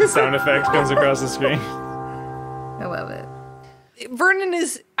know sound effect comes across the screen. I love it. Vernon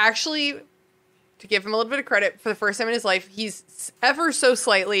is actually, to give him a little bit of credit, for the first time in his life, he's ever so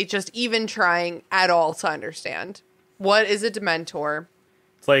slightly just even trying at all to understand. What is a Dementor?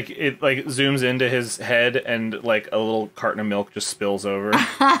 It's like it like zooms into his head and like a little carton of milk just spills over.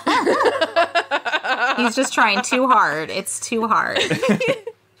 He's just trying too hard. It's too hard.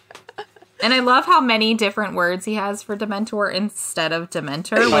 And I love how many different words he has for Dementor instead of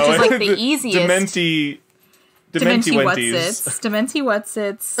Dementor, which is like the easiest. Dementi Whatsits. Dementi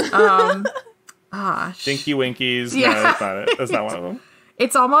Whatsits. Dinky Winkies. Yeah. No, that's not it. That's not one of them.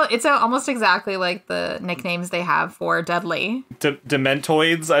 It's almost exactly like the nicknames they have for Dudley.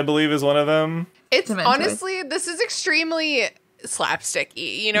 Dementoids, I believe, is one of them. It's Dementoids. honestly, this is extremely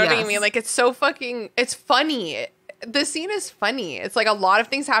slapsticky. You know what I Yes. mean? Like, it's so fucking, it's funny. The scene is funny. It's like a lot of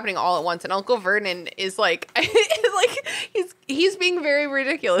things happening all at once, and Uncle Vernon is like, he's being very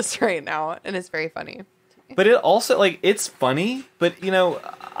ridiculous right now, and it's very funny. But it also like it's funny. But you know,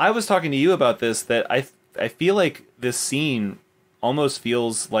 I was talking to you about this that I feel like this scene almost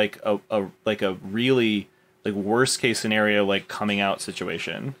feels like a really like worst case scenario like coming out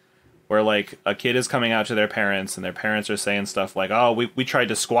situation. Where, like, a kid is coming out to their parents, and their parents are saying stuff like, oh, we tried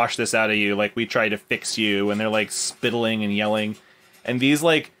to squash this out of you, like, we tried to fix you, and they're, like, spittling and yelling. And these,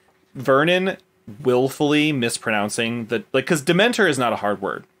 like, Vernon willfully mispronouncing the, like, because Dementor is not a hard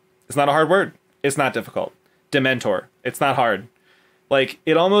word. It's not a hard word. It's not difficult. Dementor. It's not hard. Like,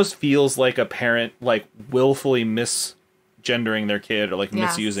 it almost feels like a parent, like, willfully misgendering their kid, or, like,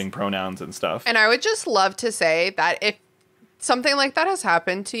 Yes. misusing pronouns and stuff. And I would just love to say that if something like that has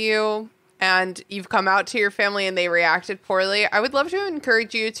happened to you and you've come out to your family and they reacted poorly, I would love to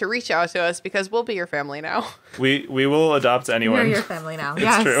encourage you to reach out to us because we'll be your family now. We will adopt anyone. You're your family now. It's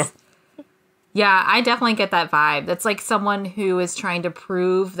Yes. true. Yeah, I definitely get that vibe. That's like someone who is trying to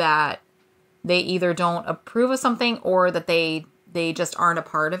prove that they either don't approve of something or that they just aren't a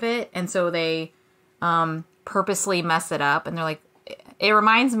part of it. And so they purposely mess it up. And they're like, it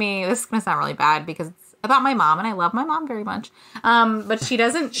reminds me, this is going to sound really bad because it's about my mom, and I love my mom very much. But she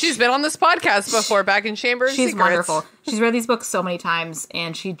doesn't. She's been on this podcast before, back in Chamber of She's Secrets. wonderful. She's read these books so many times,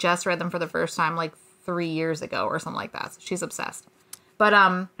 and she just read them for the first time like 3 years ago or something like that. So she's obsessed. But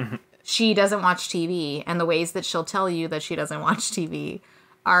she doesn't watch TV, and the ways that she'll tell you that she doesn't watch TV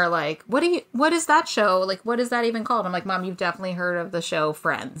are like, what is that show? Like, what is that even called? I'm like, Mom, you've definitely heard of the show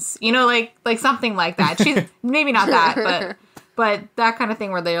Friends. You know, like something like that. She's maybe not that, but that kind of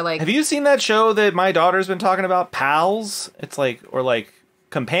thing where they're like, have you seen that show that my daughter's been talking about? Pals? It's like, or like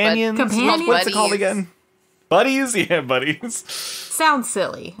Companions? Companions? What's it called Buddies. again? Buddies? Yeah, Buddies. sounds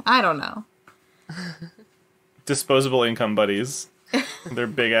silly. I don't know. Disposable income buddies. Their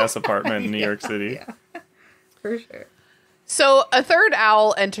big ass apartment in New York City. Yeah, for sure. So a third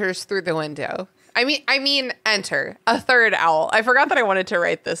owl enters through the window. I mean, enter a third owl. I forgot that I wanted to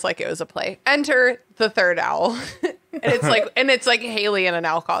write this like it was a play. Enter the third owl, and it's like Haley in an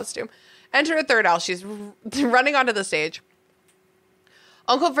owl costume. Enter a third owl. She's running onto the stage.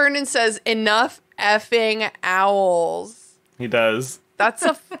 Uncle Vernon says, "Enough effing owls." He does.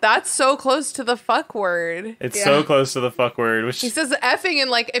 That's so close to the fuck word. It's so close to the fuck word. Which He says effing, and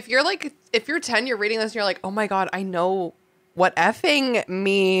like if you're 10, you're reading this and you're like, oh my god, I know what effing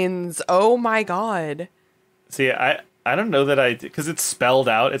means. Oh my god. see, I don't know that because it's spelled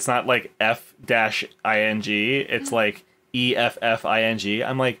out. It's not like F-ing. It's like EFFING.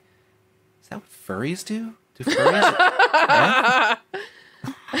 I'm like, is that what furries do? Do furries?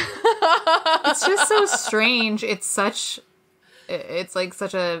 It's just so strange. It's like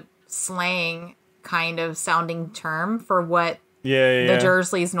such a slang kind of sounding term for what Yeah. the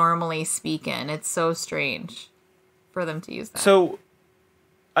Dursleys normally speak in. It's so strange for them to use that. So,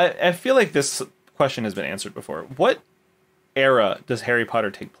 I feel like this question has been answered before. What era does Harry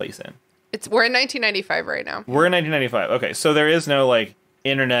Potter take place in? We're in 1995 right now. We're in 1995. Okay, so there is no like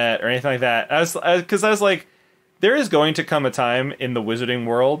internet or anything like that. Because I was like, there is going to come a time in the wizarding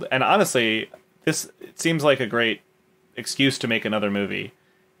world, and honestly, it seems like a great excuse to make another movie.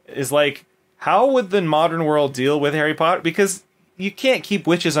 Is like, how would the modern world deal with Harry Potter? Because you can't keep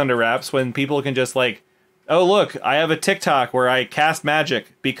witches under wraps when people can just like, oh look, I have a TikTok where I cast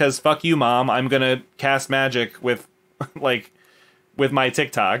magic because fuck you, Mom. I'm gonna cast magic with with my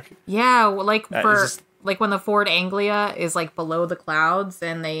TikTok. Yeah, well, like for just- like when the Ford Anglia is like below the clouds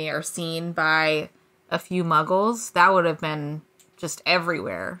and they are seen by a few muggles, that would have been just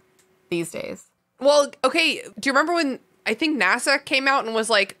everywhere these days. Well, okay, do you remember when I think NASA came out and was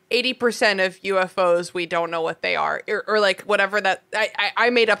like 80% of UFOs, we don't know what they are, or like whatever that, I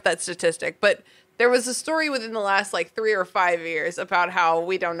made up that statistic, but there was a story within the last like 3 or 5 years about how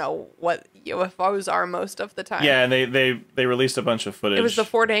we don't know what UFOs are most of the time. Yeah, and they released a bunch of footage. It was the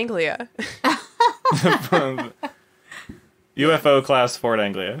Ford Anglia. UFO class Ford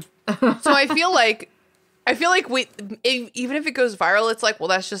Anglia. So I feel like I feel like even if it goes viral, it's like, well,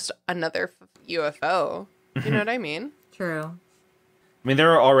 that's just another UFO. You know what I mean? True. I mean,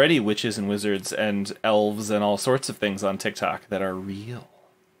 there are already witches and wizards and elves and all sorts of things on TikTok that are real.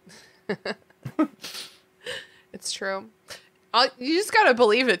 It's true. You just gotta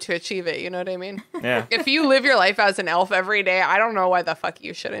believe it to achieve it. You know what I mean? Yeah. If you live your life as an elf every day, I don't know why the fuck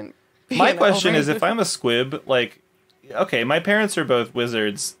you shouldn't be My an question elf. is, if I'm a squib, like, okay, my parents are both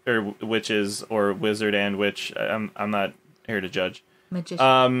wizards or witches or wizard and witch. I'm not here to judge.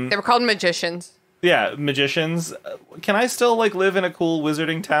 Magician. They were called magicians. Yeah, magicians. Can I still like live in a cool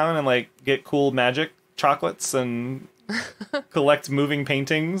wizarding town and like get cool magic chocolates and collect moving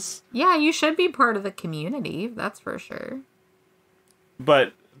paintings? Yeah, you should be part of the community. That's for sure.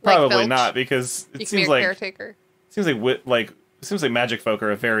 But Like probably Filch? not, because You it can be seems a like caretaker. magic folk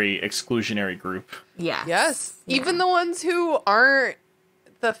are a very exclusionary group. Yeah. Yes. Even the ones who aren't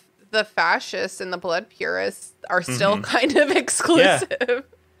the fascists and the blood purists are still kind of exclusive.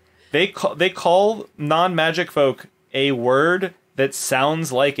 They call non-magic folk a word that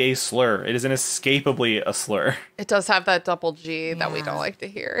sounds like a slur. It is inescapably a slur. It does have that double G that we don't like to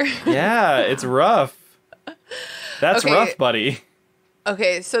hear. Yeah, it's rough. That's Okay. rough, buddy.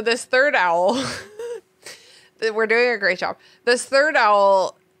 Okay, so this third owl, we're doing a great job. This third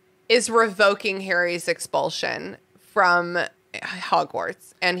owl is revoking Harry's expulsion from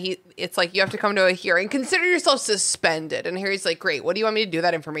Hogwarts. And it's like, you have to come to a hearing. Consider yourself suspended. And Harry's like, great, what do you want me to do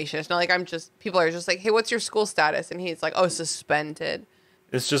that information? It's not like people are just like, hey, what's your school status? And he's like, oh, suspended.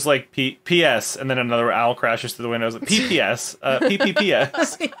 It's just like P.S. and then another owl crashes through the windows. P.P.S.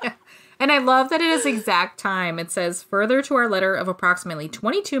 P.P.P.S. And I love that it is exact time. It says, further to our letter of approximately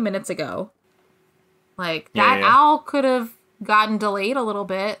 22 minutes ago. Like, that Yeah. owl could have gotten delayed a little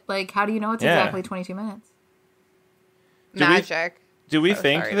bit. Like, how do you know it's exactly 22 minutes? Magic. Do we So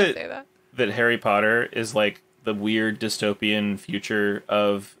think sorry to say that Harry Potter is like the weird dystopian future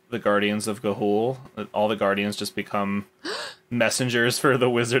of the Guardians of Ga'Hoole? That all the Guardians just become messengers for the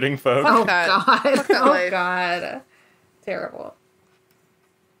wizarding folk? Oh, that. God. that Oh, life. God. Terrible.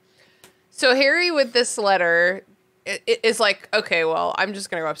 So Harry with this letter is like, okay, well, I'm just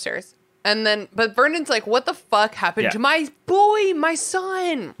going to go upstairs. And then, but Vernon's like, what the fuck happened to my boy, my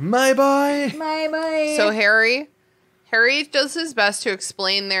son? My boy! My boy. So Harry does his best to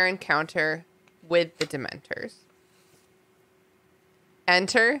explain their encounter with the Dementors.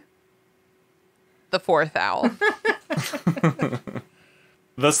 Enter the fourth owl.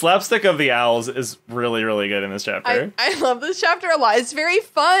 The slapstick of the owls is really, really good in this chapter. I love this chapter a lot. It's very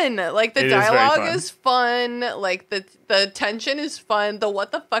fun. Like the It is very dialogue fun. is fun. Like the tension is fun. The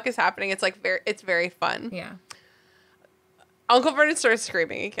what the fuck is happening? It's like it's very fun. Yeah. Uncle Vernon starts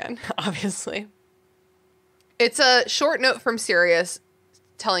screaming again, obviously. It's a short note from Sirius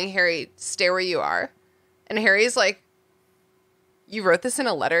telling Harry, stay where you are. And Harry's like, you wrote this in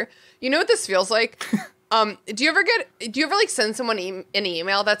a letter? You know what this feels like? Do you ever like send someone an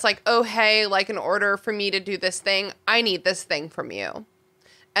email that's like, oh, hey, like in order for me to do this thing, I need this thing from you.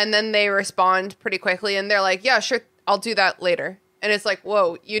 And then they respond pretty quickly and they're like, yeah, sure, I'll do that later. And it's like,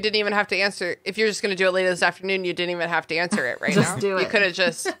 whoa, you didn't even have to answer. If you're just going to do it later this afternoon, you didn't even have to answer it right Just now. do it.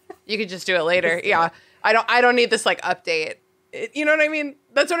 You could just do it later. Yeah. I don't need this like update. You know what I mean?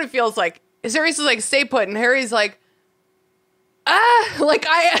 That's what it feels like. Sirius is like, stay put. And Harry's like, like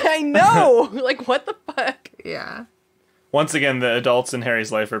I know. Like, what the fuck? Yeah. Once again, the adults in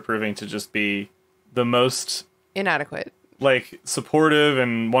Harry's life are proving to just be the most Inadequate. like supportive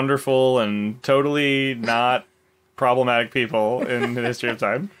and wonderful and totally not problematic people in the history of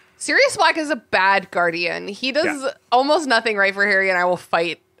time. Sirius Black is a bad guardian. He does almost nothing right for Harry, and I will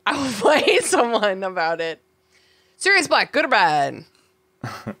fight someone about it. Sirius Black, good or bad?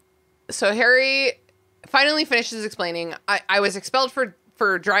 So Harry finally finishes explaining, I was expelled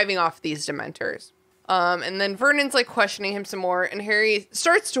for driving off these Dementors. And then Vernon's like questioning him some more, and Harry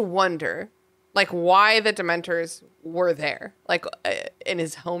starts to wonder, like, why the Dementors were there, like, in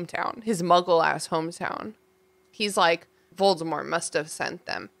his hometown, his muggle-ass hometown. He's like, Voldemort must have sent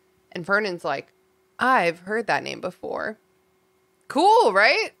them. And Vernon's like, I've heard that name before. Cool,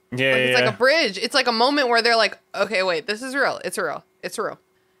 right? Yeah, Like, it's like a bridge. It's like a moment where they're like, okay, wait, this is real. It's real. It's real.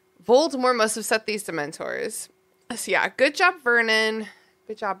 Voldemort must have set these Dementors. So yeah, good job, Vernon.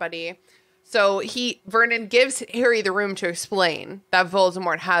 Good job, buddy. So Vernon gives Harry the room to explain that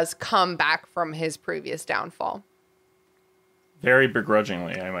Voldemort has come back from his previous downfall. Very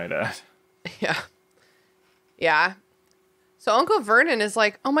begrudgingly, I might add. Yeah. Yeah. So Uncle Vernon is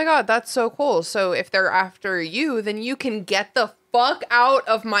like, oh my god, that's so cool. So if they're after you, then you can get the fuck out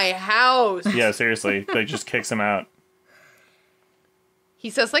of my house. Yeah, seriously. Like, just kicks him out. he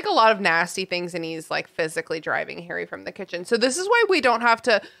says like a lot of nasty things, and he's like physically driving Harry from the kitchen. So this is why we don't have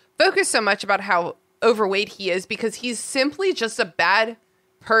to focus so much about how overweight he is, because he's simply just a bad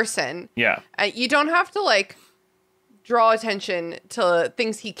person. Yeah. You don't have to like draw attention to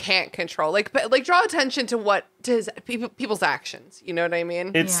things he can't control. Like draw attention to his people's actions. You know what I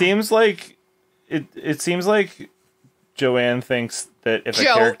mean? It seems like it seems like Joanne thinks that if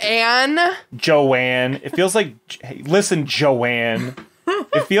Joanne, it feels like, hey, listen, Joanne,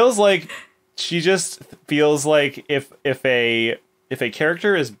 it feels like she just feels like if a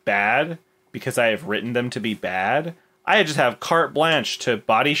character is bad because I have written them to be bad, I just have carte blanche to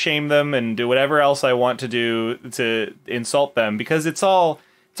body shame them and do whatever else I want to do to insult them, because it's all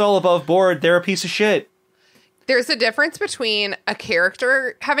above board. They're a piece of shit. There's a difference between a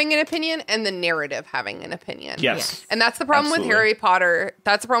character having an opinion and the narrative having an opinion. Yes. And that's the problem with Harry Potter.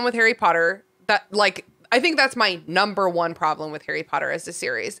 That's the problem with Harry Potter. That, like, I think that's my number one problem with Harry Potter as a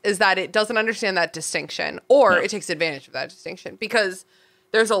series, is that it doesn't understand that distinction, or it takes advantage of that distinction, because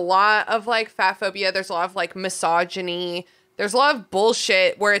there's a lot of like fat phobia. There's a lot of like misogyny. There's a lot of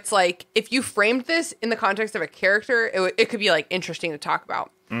bullshit where it's like, if you framed this in the context of a character, it could be like interesting to talk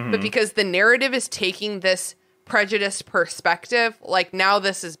about. Mm-hmm. But because the narrative is taking this prejudiced perspective, like, now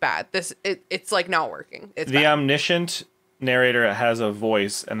this is bad. It's like not working. It's the bad. Omniscient narrator has a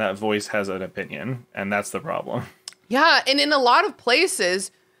voice, and that voice has an opinion, and that's the problem. Yeah, and in a lot of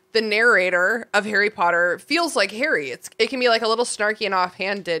places, the narrator of Harry Potter feels like Harry. It can be like a little snarky and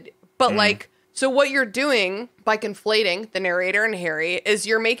offhanded, but like, so what you're doing by conflating the narrator and Harry is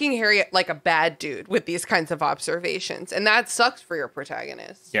you're making Harry like a bad dude with these kinds of observations, and that sucks for your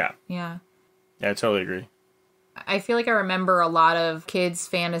protagonist. Yeah, Yeah. I totally agree. I feel like I remember a lot of kids'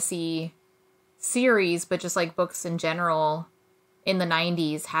 fantasy series, but just like books in general in the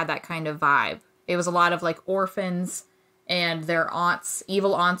 90s had that kind of vibe. It was a lot of like orphans, and their aunts,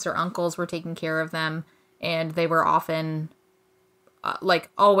 evil aunts or uncles, were taking care of them, and they were often like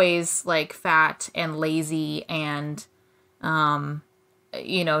always like fat and lazy and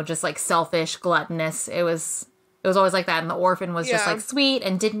just like selfish, gluttonous. It was always like that, and the orphan was just like sweet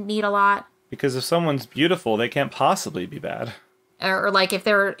and didn't need a lot. Because if someone's beautiful, they can't possibly be bad. Or like if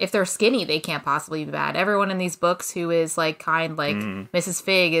they're skinny, they can't possibly be bad. Everyone in these books who is like kind, like Mrs.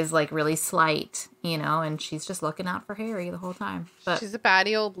 Fig, is like really slight, and she's just looking out for Harry the whole time. But She's a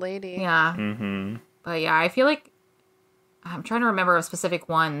batty old lady. yeah, but yeah, I feel like I'm trying to remember of specific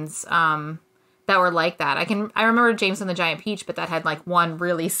ones that were like that. I remember James and the Giant Peach, but that had like one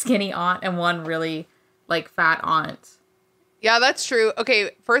really skinny aunt and one really like fat aunt. Yeah, that's true.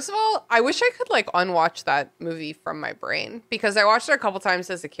 Okay, first of all, I wish I could like unwatch that movie from my brain, because I watched it a couple times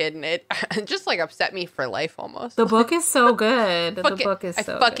as a kid, and it just like upset me for life almost. The book is so good. I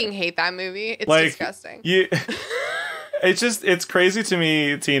fucking hate that movie. It's like, disgusting. It's crazy to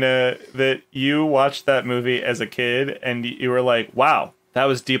me, Tina, that you watched that movie as a kid and you were like, wow, that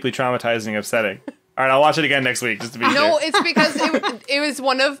was deeply traumatizing and upsetting. All right, I'll watch it again next week just to be sure. No, it's because it was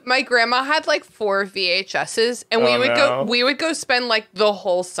one of my grandma had like 4 VHSs, and we would go spend like the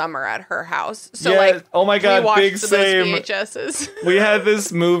whole summer at her house. So like, oh my god, we watched big those same. VHSs. We had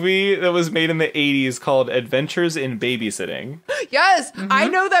this movie that was made in the 80s called Adventures in Babysitting. Yes, I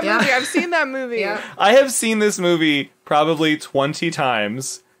know that movie. I've seen that movie. Yeah. I have seen this movie probably 20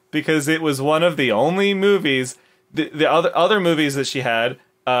 times because it was one of the only movies. The other movies that she had,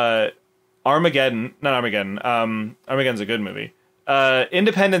 Armageddon's a good movie.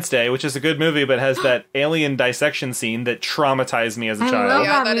 Independence Day, which is a good movie, but has that alien dissection scene that traumatized me as a child.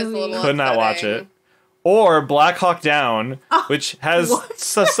 Yeah, that is a little Could not watch it. Or Black Hawk Down, which has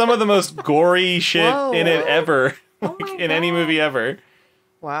some of the most gory shit in it ever, in any movie ever.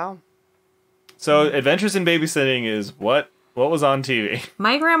 Wow. So Adventures in Babysitting is what was on TV.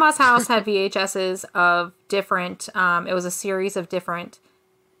 My grandma's house had VHSs of different, it was a series of different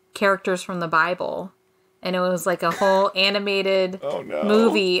characters from the Bible, and it was like a whole animated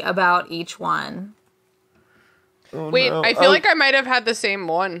movie about each one. Wait, I feel like I might have had the same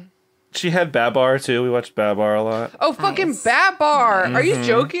one. She had Babar too. We watched Babar a lot. Oh, fucking Babar! Are you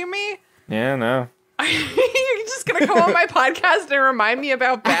joking me? Yeah, no. You're just gonna come on my podcast and remind me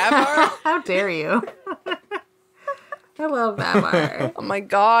about Babar? How dare you? I love Babar. Oh my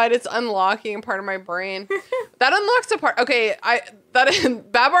god, it's unlocking part of my brain. That unlocks a part. Okay,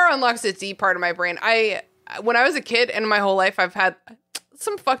 Babar unlocks a deep part of my brain. When I was a kid and my whole life, I've had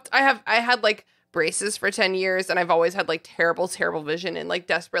I had like braces for 10 years, and I've always had like terrible vision and like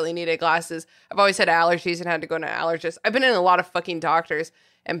desperately needed glasses. I've always had allergies and had to go to an allergist. I've been in a lot of fucking doctors,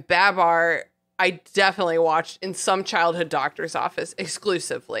 and Babar I definitely watched in some childhood doctor's office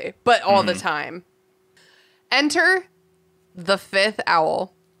exclusively, but all the time. Enter the fifth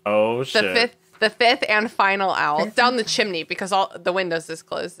owl. Oh, shit. The fifth and final owl down the chimney because all the windows is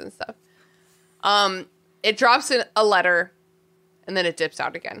closed and stuff. It drops in a letter and then it dips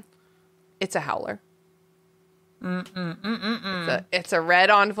out again. It's a howler. It's a red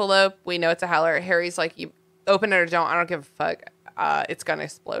envelope. We know it's a howler. Harry's like, you open it or don't. I don't give a fuck. It's going to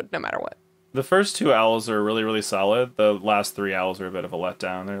explode no matter what. The first two owls are really, really solid. The last three owls are a bit of a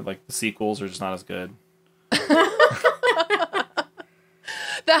letdown. They're like, the sequels are just not as good.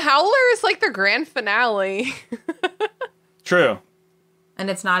 The howler is like the grand finale. True. And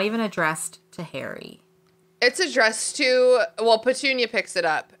it's not even addressed to Harry. It's addressed to, well, Petunia picks it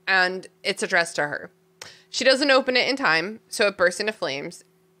up, and it's addressed to her. She doesn't open it in time, so it bursts into flames,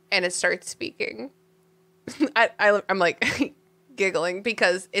 and it starts speaking. I'm like giggling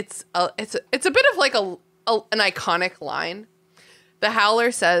because it's a bit of like an iconic line. The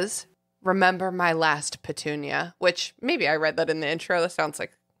howler says, "Remember my last Petunia," which maybe I read that in the intro. That sounds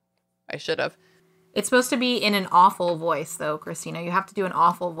like I should have. It's supposed to be in an awful voice, though, Christina. You have to do an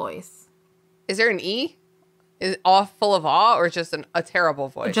awful voice. Is there an E? Is it all full of awe or just a terrible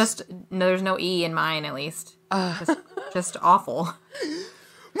voice? No, there's no E in mine, at least. Just awful.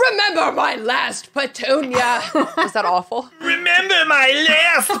 Remember my last Petunia. Is that awful? Remember my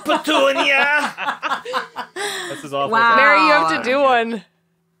last Petunia. This is awful. Wow. Mary, you have to do one.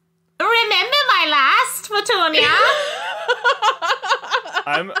 Remember my last Petunia?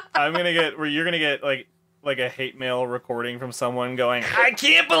 I'm gonna get where you're gonna get like a hate mail recording from someone going, "I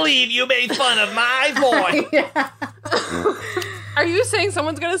can't believe you made fun of my voice." Are you saying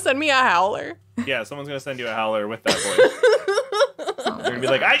someone's gonna send me a howler? Yeah, someone's gonna send you a howler with that voice. They're gonna be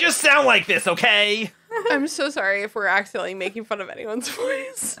like, "I just sound like this, okay?" I'm so sorry if we're accidentally making fun of anyone's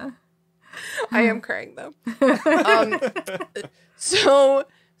voice. I am crying though. So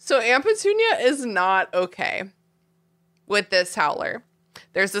Aunt Petunia is not okay with this howler.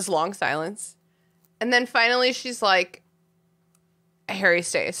 There's this long silence. And then finally she's like, Harry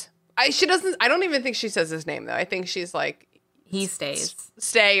stays. I don't even think she says his name though. I think she's like, he stays.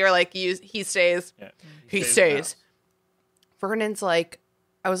 Stay, or like he stays. Yeah, he stays. Vernon's like,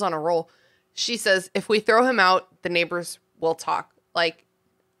 I was on a roll. She says, if we throw him out, the neighbors will talk. Like,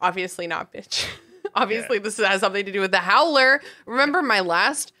 obviously not, bitch. Obviously, This has something to do with the howler. Remember my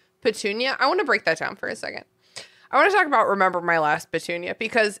last Petunia? I want to break that down for a second. I want to talk about remember my last Petunia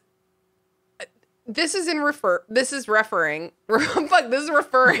because this is referring. Please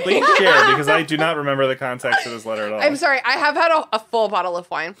share, because I do not remember the context of this letter at all. I'm sorry. I have had a full bottle of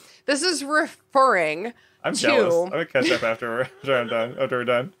wine. This is referring I'm jealous. I'm going to catch up after we're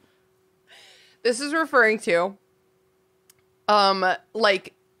done. This is referring to,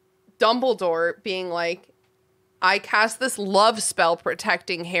 like, Dumbledore being like, I cast this love spell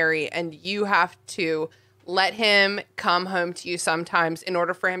protecting Harry, and you have to let him come home to you sometimes in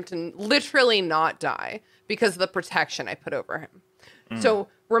order for him to literally not die because of the protection I put over him. So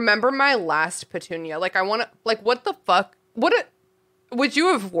remember my last Petunia. Like, I want to, like, what the fuck? Would you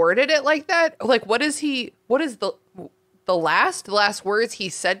have worded it like that? Like, what is the last words he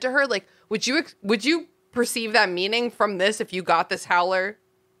said to her? Like, would you perceive that meaning from this if you got this howler?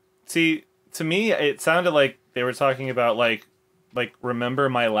 See, to me, it sounded like they were talking about like remember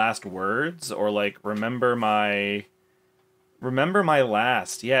my last words, or like remember my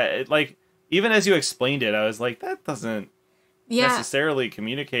last. Yeah, it, like, even as you explained it, I was like, that doesn't necessarily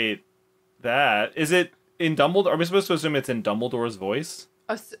communicate that. Is it in Dumbledore? Are we supposed to assume it's in Dumbledore's voice?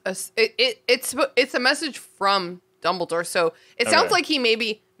 It's a message from Dumbledore, so it sounds like he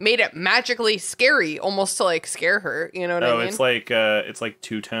maybe made it magically scary, almost to like scare her. You know what I mean? It's like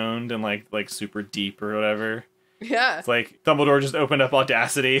two-toned and like super deep or whatever. Yeah. It's like Dumbledore just opened up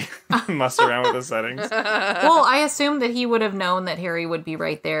Audacity and messed around with the settings. Well, I assume that he would have known that Harry would be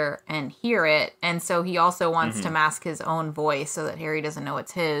right there and hear it, and so he also wants to mask his own voice so that Harry doesn't know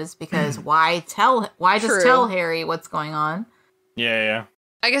it's his, because why just tell Harry what's going on? Yeah.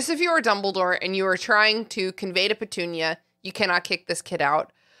 I guess if you were Dumbledore and you were trying to convey to Petunia, you cannot kick this kid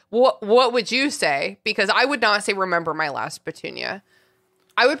out, what would you say? Because I would not say, remember my last Petunia.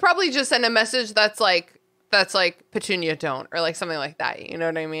 I would probably just send a message that's like, Petunia don't, or like something like that. You know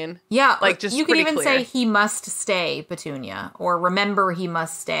what I mean? Yeah. Like, just you could even clear. say he must stay, Petunia, or remember he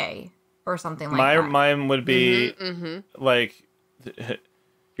must stay, or something like that. Mine would be like,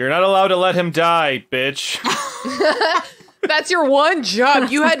 you're not allowed to let him die, bitch. That's your one job.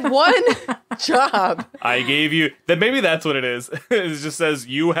 You had one job. I gave you that. Maybe that's what it is. It just says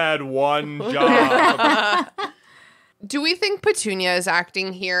you had one job. Do we think Petunia is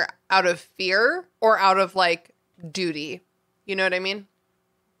acting here out of fear or out of like duty? You know what I mean?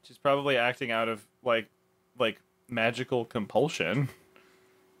 She's probably acting out of like magical compulsion.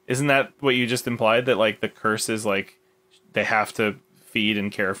 Isn't that what you just implied? That, like, the curse is, like, they have to feed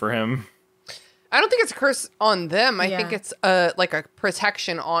and care for him? I don't think it's a curse on them. I think it's like a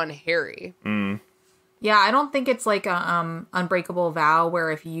protection on Harry. Yeah, I don't think it's like a unbreakable vow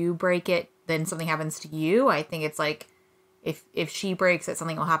where if you break it, then something happens to you. I think it's like if she breaks it,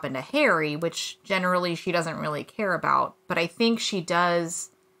 something will happen to Harry, which generally she doesn't really care about. But I think she does.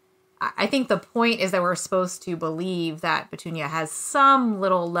 I think the point is that we're supposed to believe that Petunia has some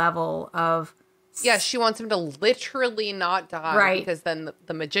little level of... Yeah, she wants him to literally not die, right? Because then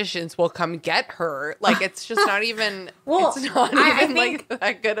the magicians will come get her. Like, it's just not even. Well, it's not I even think, like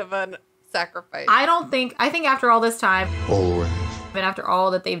that good of a sacrifice. I think after all this time, Always. and after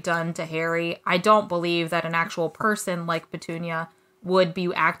all that they've done to Harry, I don't believe that an actual person like Petunia would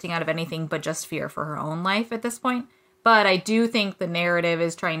be acting out of anything but just fear for her own life at this point. But I do think the narrative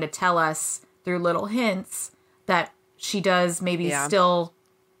is trying to tell us through little hints that she does maybe still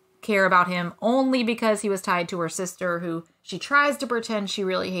care about him only because he was tied to her sister, who she tries to pretend she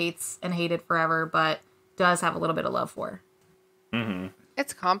really hates and hated forever, but does have a little bit of love for. Mm-hmm.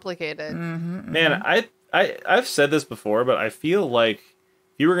 It's complicated. Man, I've said this before, but I feel like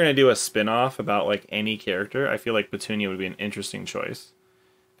if you were going to do a spin-off about, like, any character, I feel like Petunia would be an interesting choice.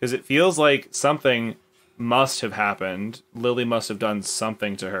 Because it feels like something must have happened. Lily must have done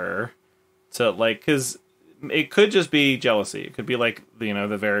something to her to, like, because it could just be jealousy. It could be like, you know,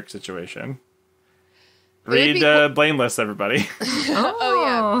 the Varric situation. Read Blameless, everybody.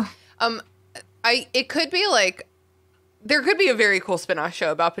 Oh yeah. It could be like, there could be a very cool spin-off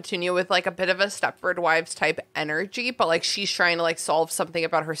show about Petunia with like a bit of a Stepford Wives type energy, but like she's trying to like solve something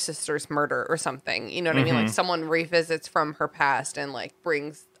about her sister's murder or something. You know what I mean? Like someone revisits from her past and like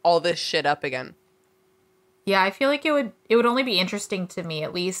brings all this shit up again. Yeah, I feel like it would only be interesting to me,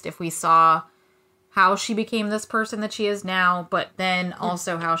 at least, if we saw how she became this person that she is now, but then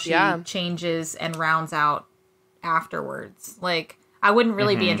also how she changes and rounds out afterwards. Like, I wouldn't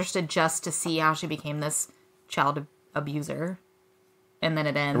really be interested just to see how she became this child abuser, and then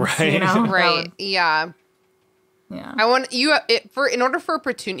it ends, right? You know? Right? Yeah. I want you in order for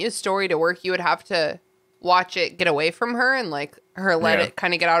Petunia's story to work, you would have to watch it get away from her and like her let it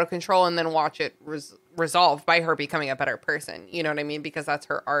kind of get out of control, and then watch it resolved by her becoming a better person. You know what I mean? Because that's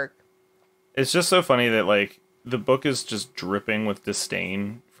her arc. It's just so funny that, like, the book is just dripping with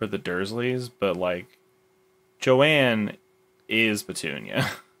disdain for the Dursleys, but, like, Joanne is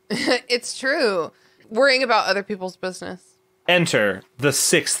Petunia. It's true. Worrying about other people's business. Enter the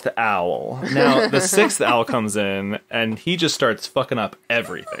sixth owl. Now, the sixth owl comes in, and he just starts fucking up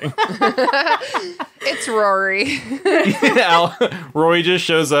everything. It's Rory. Rory just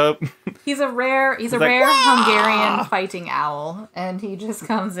shows up. He's a rare Hungarian fighting owl, and he just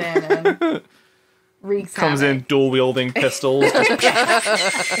comes in and wreaks Comes havoc. in dual-wielding pistols.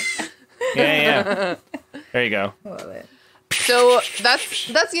 Yeah. There you go. Love it. So that's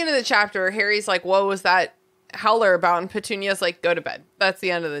the end of the chapter. Harry's like, what was that howler about? And Petunia's like, go to bed. That's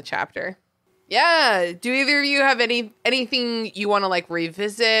the end of the chapter. Yeah. Do either of you have anything you want to like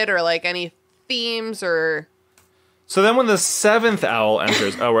revisit, or like any themes or... So then when the seventh owl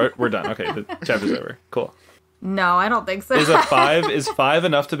enters... Oh, we're done. Okay, the chapter's over. Cool. No, I don't think so. Is five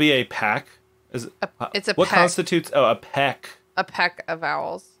enough to be a pack? It's a what peck. constitutes... Oh, a peck. A peck of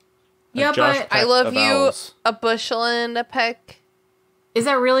owls. Yeah, Josh but Peck I love of you, owls. a bushel and a peck. is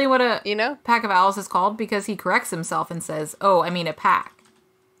that really what a You know? pack of owls is called? Because he corrects himself and says, "Oh, I mean a pack."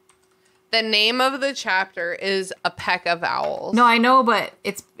 The name of the chapter is A Peck of Owls. No, I know, but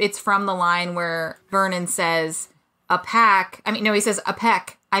it's from the line where Vernon says a pack. I mean, no, he says a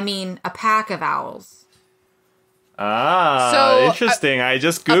peck. I mean a pack of owls. So, Interesting. I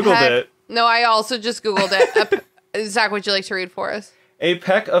just Googled it. No, I also just Googled it. Zach, would you like to read for us? A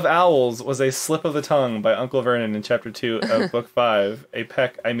peck of owls was a slip of the tongue by Uncle Vernon in chapter 2 of book 5. A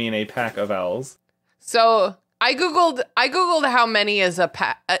peck, I mean a pack of owls. So I googled how many is a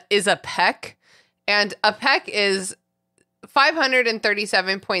peck, and a peck is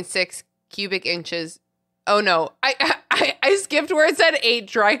 537.6 cubic inches. Oh no, I skipped where it said 8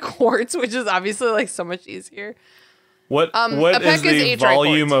 dry quarts, which is obviously like so much easier. What a is peck is the 8 dry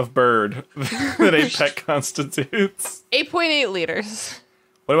volume quarts. of bird that a peck constitutes? 8.8 liters.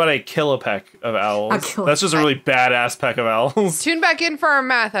 What about a kilopeck of owls? A That's just a really badass peck of owls. Tune back in for our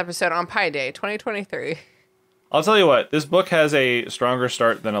math episode on Pi Day 2023. I'll tell you what, this book has a stronger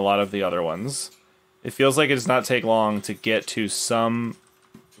start than a lot of the other ones. It feels like it does not take long to get to some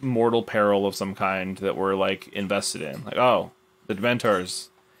mortal peril of some kind that we're, like, invested in. Like, oh, the Dementors.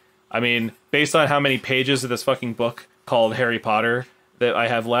 I mean, based on how many pages of this fucking book called Harry Potter that I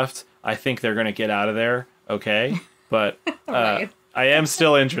have left, I think they're going to get out of there okay, but Right. I am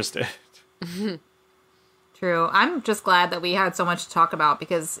still interested. True. I'm just glad that we had so much to talk about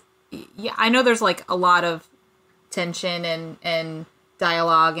because, yeah, I know there's like a lot of tension and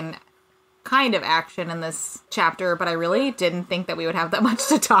dialogue and kind of action in this chapter, but I really didn't think that we would have that much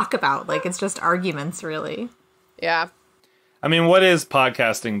to talk about. Like, it's just arguments, really. Yeah. I mean, what is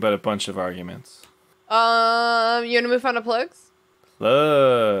podcasting but a bunch of arguments? You want to move on to plugs?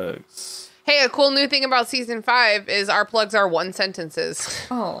 Plugs. Hey, a cool new thing about season 5 is our plugs are one sentences.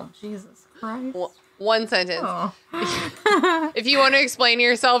 Oh, Jesus Christ. One sentence. Oh. If you want to explain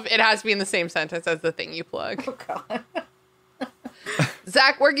yourself, it has to be in the same sentence as the thing you plug. Oh, God.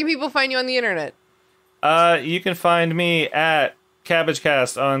 Zach, where can people find you on the internet? You can find me at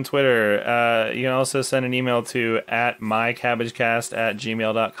CabbageCast on Twitter. You can also send an email to at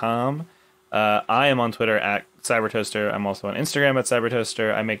mycabbagecast@gmail.com. I am on Twitter at Cybertoaster. I'm also on Instagram at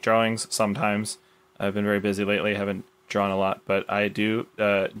Cybertoaster. I make drawings sometimes. I've been very busy lately. Haven't drawn a lot, but I do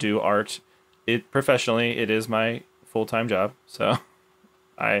do art. Professionally, it is my full-time job. So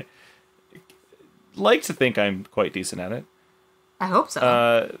I like to think I'm quite decent at it. I hope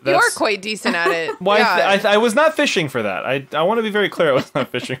so. You are quite decent at it. Why? Yeah. I was not fishing for that. I want to be very clear. I was not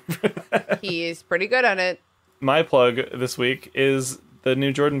fishing for that. He's pretty good at it. My plug this week is the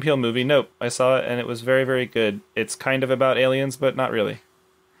new Jordan Peele movie, Nope. I saw it, and it was very, very good. It's kind of about aliens, but not really.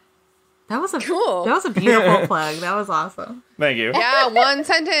 That was a Cool. That was a beautiful plug. That was awesome. Thank you. Yeah, one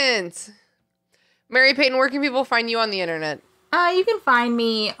sentence. Mary-Peyton, where can people find you on the internet? You can find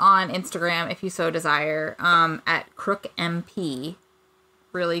me on Instagram if you so desire, at CrookMP.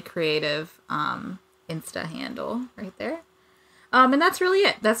 Really creative Insta handle right there. And that's really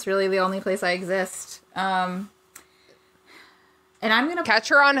it. That's really the only place I exist. And I'm gonna Catch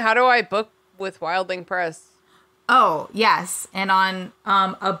her on How Do I Book with Wildling Press. Oh, yes. And on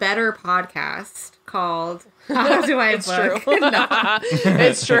a better podcast called How Do I It's Book? true. No.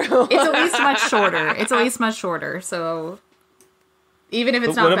 It's true. It's at least much shorter. It's at least much shorter. So even if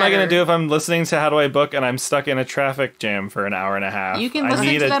it's not What am I going better, to do if I'm listeking to How Do I Book and I'm stuck in a traffic jam for an hour and a half? you can I listen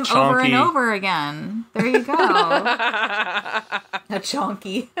need to a them chonky, over and over again. There you go. a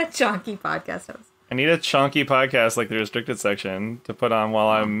chonky podcast host. I need a chonky podcast like the restricted section to put on while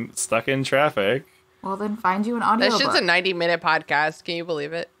I'm stuck in traffic. Well, then find you an audio That shit's a book. 90-minute podcast. Can you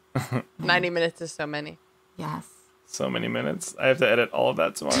believe it? 90 minutes is so many. Yes. So many minutes. I have to edit all of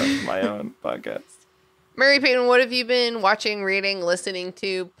that tomorrow for my own podcast. Mary-Peyton, what have you been watching, reading, listening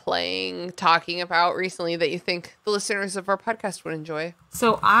to, playing, talking about recently that you think the listeners of our podcast would enjoy?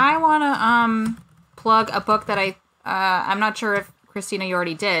 So I want to plug a book that I'm not sure if Christina you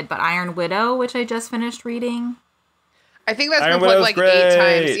already did, but Iron Widow, which I just finished reading. I think that's Iron been plugged Widow's like 8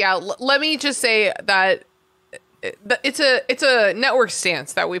 great. times. Yeah, let me just say that it's a network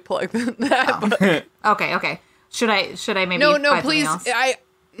stance that we plug that book. Okay. Should I maybe No, find something please. else?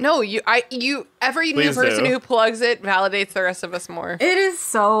 Every Please new person do. who plugs it validates the rest of us more. It is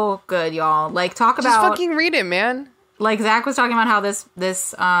so good, y'all. Like, talk Just about fucking read it, man. like Zach was talking about how this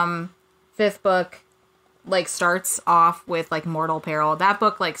fifth book like starts off with like mortal peril. That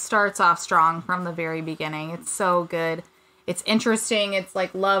book like starts off strong from the very beginning. It's so good. It's interesting. It's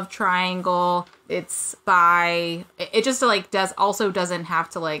like love triangle. It's by it just like doesn't have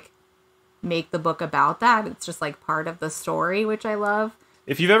to like make the book about that. It's just like part of the story, which I love.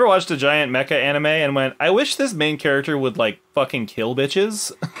 If you've ever watched a giant mecha anime and went, I wish this main character would like fucking kill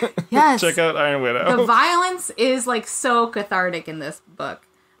bitches, Yes. check out Iron Widow. The violence is like so cathartic in this book.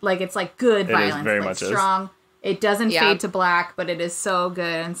 Like it's like good It is, violence, very like much is. strong. It doesn't Yeah. fade to black, but it is so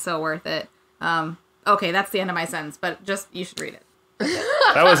good and so worth it. Okay, that's the end of my sentence, but just you should read it.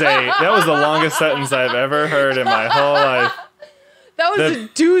 That was the longest sentence I've ever heard in my whole life. That was The- a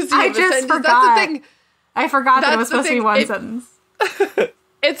doozy. I of a just sentence. forgot. That's the thing. I forgot that it was That's the supposed to be thing. one It- sentence.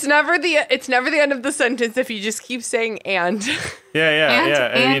 It's never the end of the sentence if you just keep saying and. Yeah.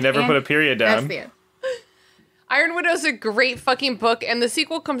 And you never and put a period That's down. the end. Iron Widow's a great fucking book, and the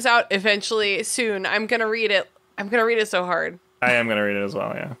sequel comes out eventually soon. I'm gonna read it. I'm gonna read it so hard. I am gonna read it as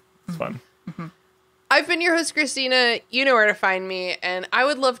well. Yeah, it's fun. I've been your host, Christina. You know where to find me, and I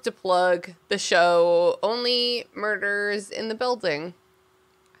would love to plug the show Only Murders in the Building.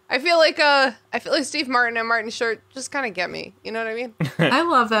 I feel like Steve Martin and Martin Short just kind of get me. You know what I mean? I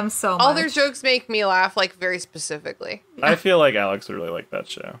love them so much. All their jokes make me laugh, like, very specifically. I feel like Alex would really like that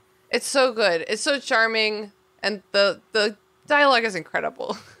show. It's so good. It's so charming, and the dialogue is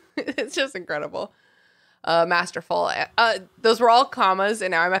incredible. It's just incredible. Masterful. Those were all commas,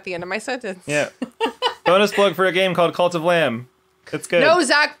 and now I'm at the end of my sentence. Yeah. Bonus plug for a game called Cult of Lamb. It's good. No,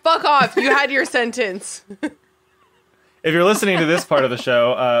 Zach, fuck off. You had your sentence. If you're listening to this part of the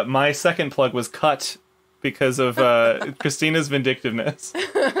show, my second plug was cut because of Christina's vindictiveness.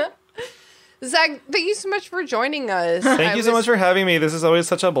 Zach, thank you so much for joining us. Thank you so much for having me. This is always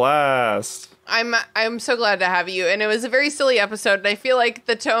such a blast. I'm so glad to have you. And it was a very silly episode. And I feel like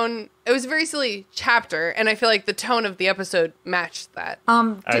the tone, it was a very silly chapter. And I feel like the tone of the episode matched that.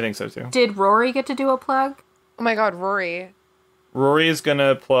 I think so too. Did Rory get to do a plug? Oh my God, Rory. Rory is going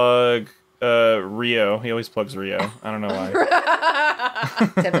to plug Rio. He always plugs Rio. I don't know why.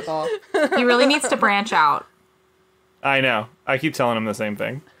 Typical. He really needs to branch out. I know. I keep telling him the same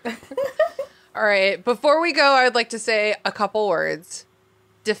thing. All right. Before we go, I would like to say a couple words.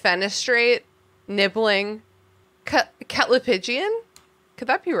 Defenestrate, nibbling, Catlepigian? Could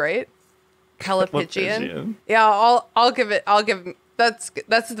that be right? Catlepigian? Yeah, I'll give it, that's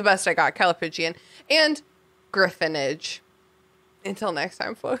the best I got, Catlepigian. And griffinage. Until next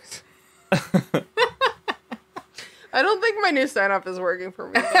time, folks. I don't think my new sign-off is working for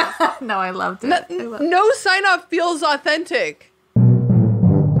me. No, I loved it. No sign-off feels authentic.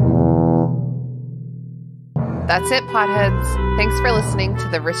 That's it, potheads. Thanks for listening to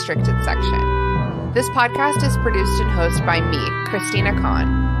the Restricted Section. This podcast is produced and hosted by me, Christina Kahn.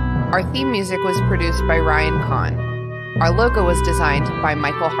 Our theme music was produced by Ryan Kahn. Our logo was designed by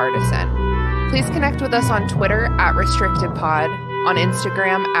Michael Hardison. Please connect with us on Twitter @RestrictedPod, on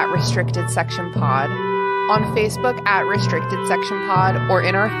Instagram @RestrictedSectionPod, on Facebook @RestrictedSectionPod, or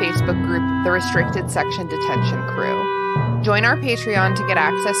in our Facebook group, The Restricted Section Detention Crew. Join our Patreon to get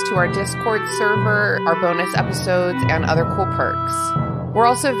access to our Discord server, our bonus episodes, and other cool perks. We're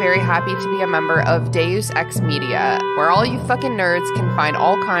also very happy to be a member of Deus Ex Media, where all you fucking nerds can find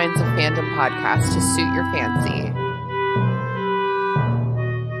all kinds of fandom podcasts to suit your fancy.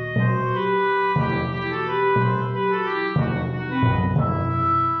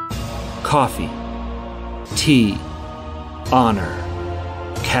 Coffee, tea, honor,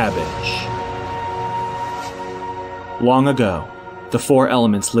 cabbage. Long ago, the four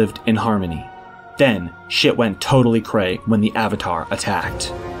elements lived in harmony. Then, shit went totally cray when the Avatar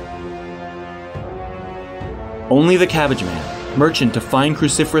attacked. Only the Cabbage Man, merchant of fine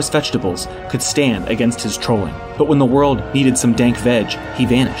cruciferous vegetables, could stand against his trolling. But when the world needed some dank veg, he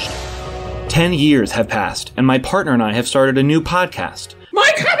vanished. 10 years have passed, and my partner and I have started a new podcast.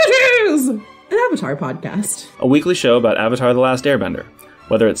 My Cabbages! An Avatar podcast. A weekly show about Avatar: The Last Airbender.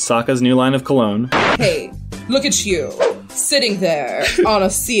 Whether it's Sokka's new line of cologne... Hey, look at you, sitting there on a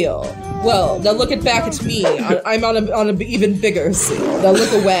seal. Well, now look back at me. I'm on an even bigger seal. Now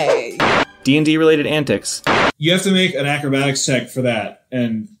look away. D&D related antics. You have to make an acrobatics check for that.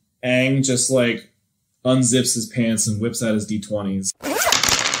 And Aang just, unzips his pants and whips out his D20s.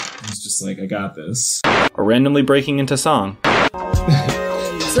 He's just like, I got this. Or randomly breaking into song.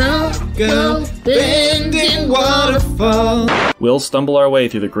 Go bending waterfall. We'll stumble our way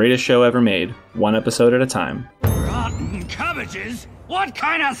through the greatest show ever made, one episode at a time. Rotten cabbages? What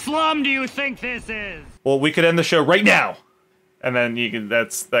kind of slum do you think this is? Well, we could end the show right now. And then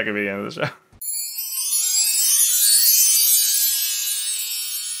that could be the end of the show.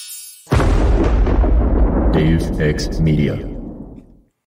 Deus Ex Media.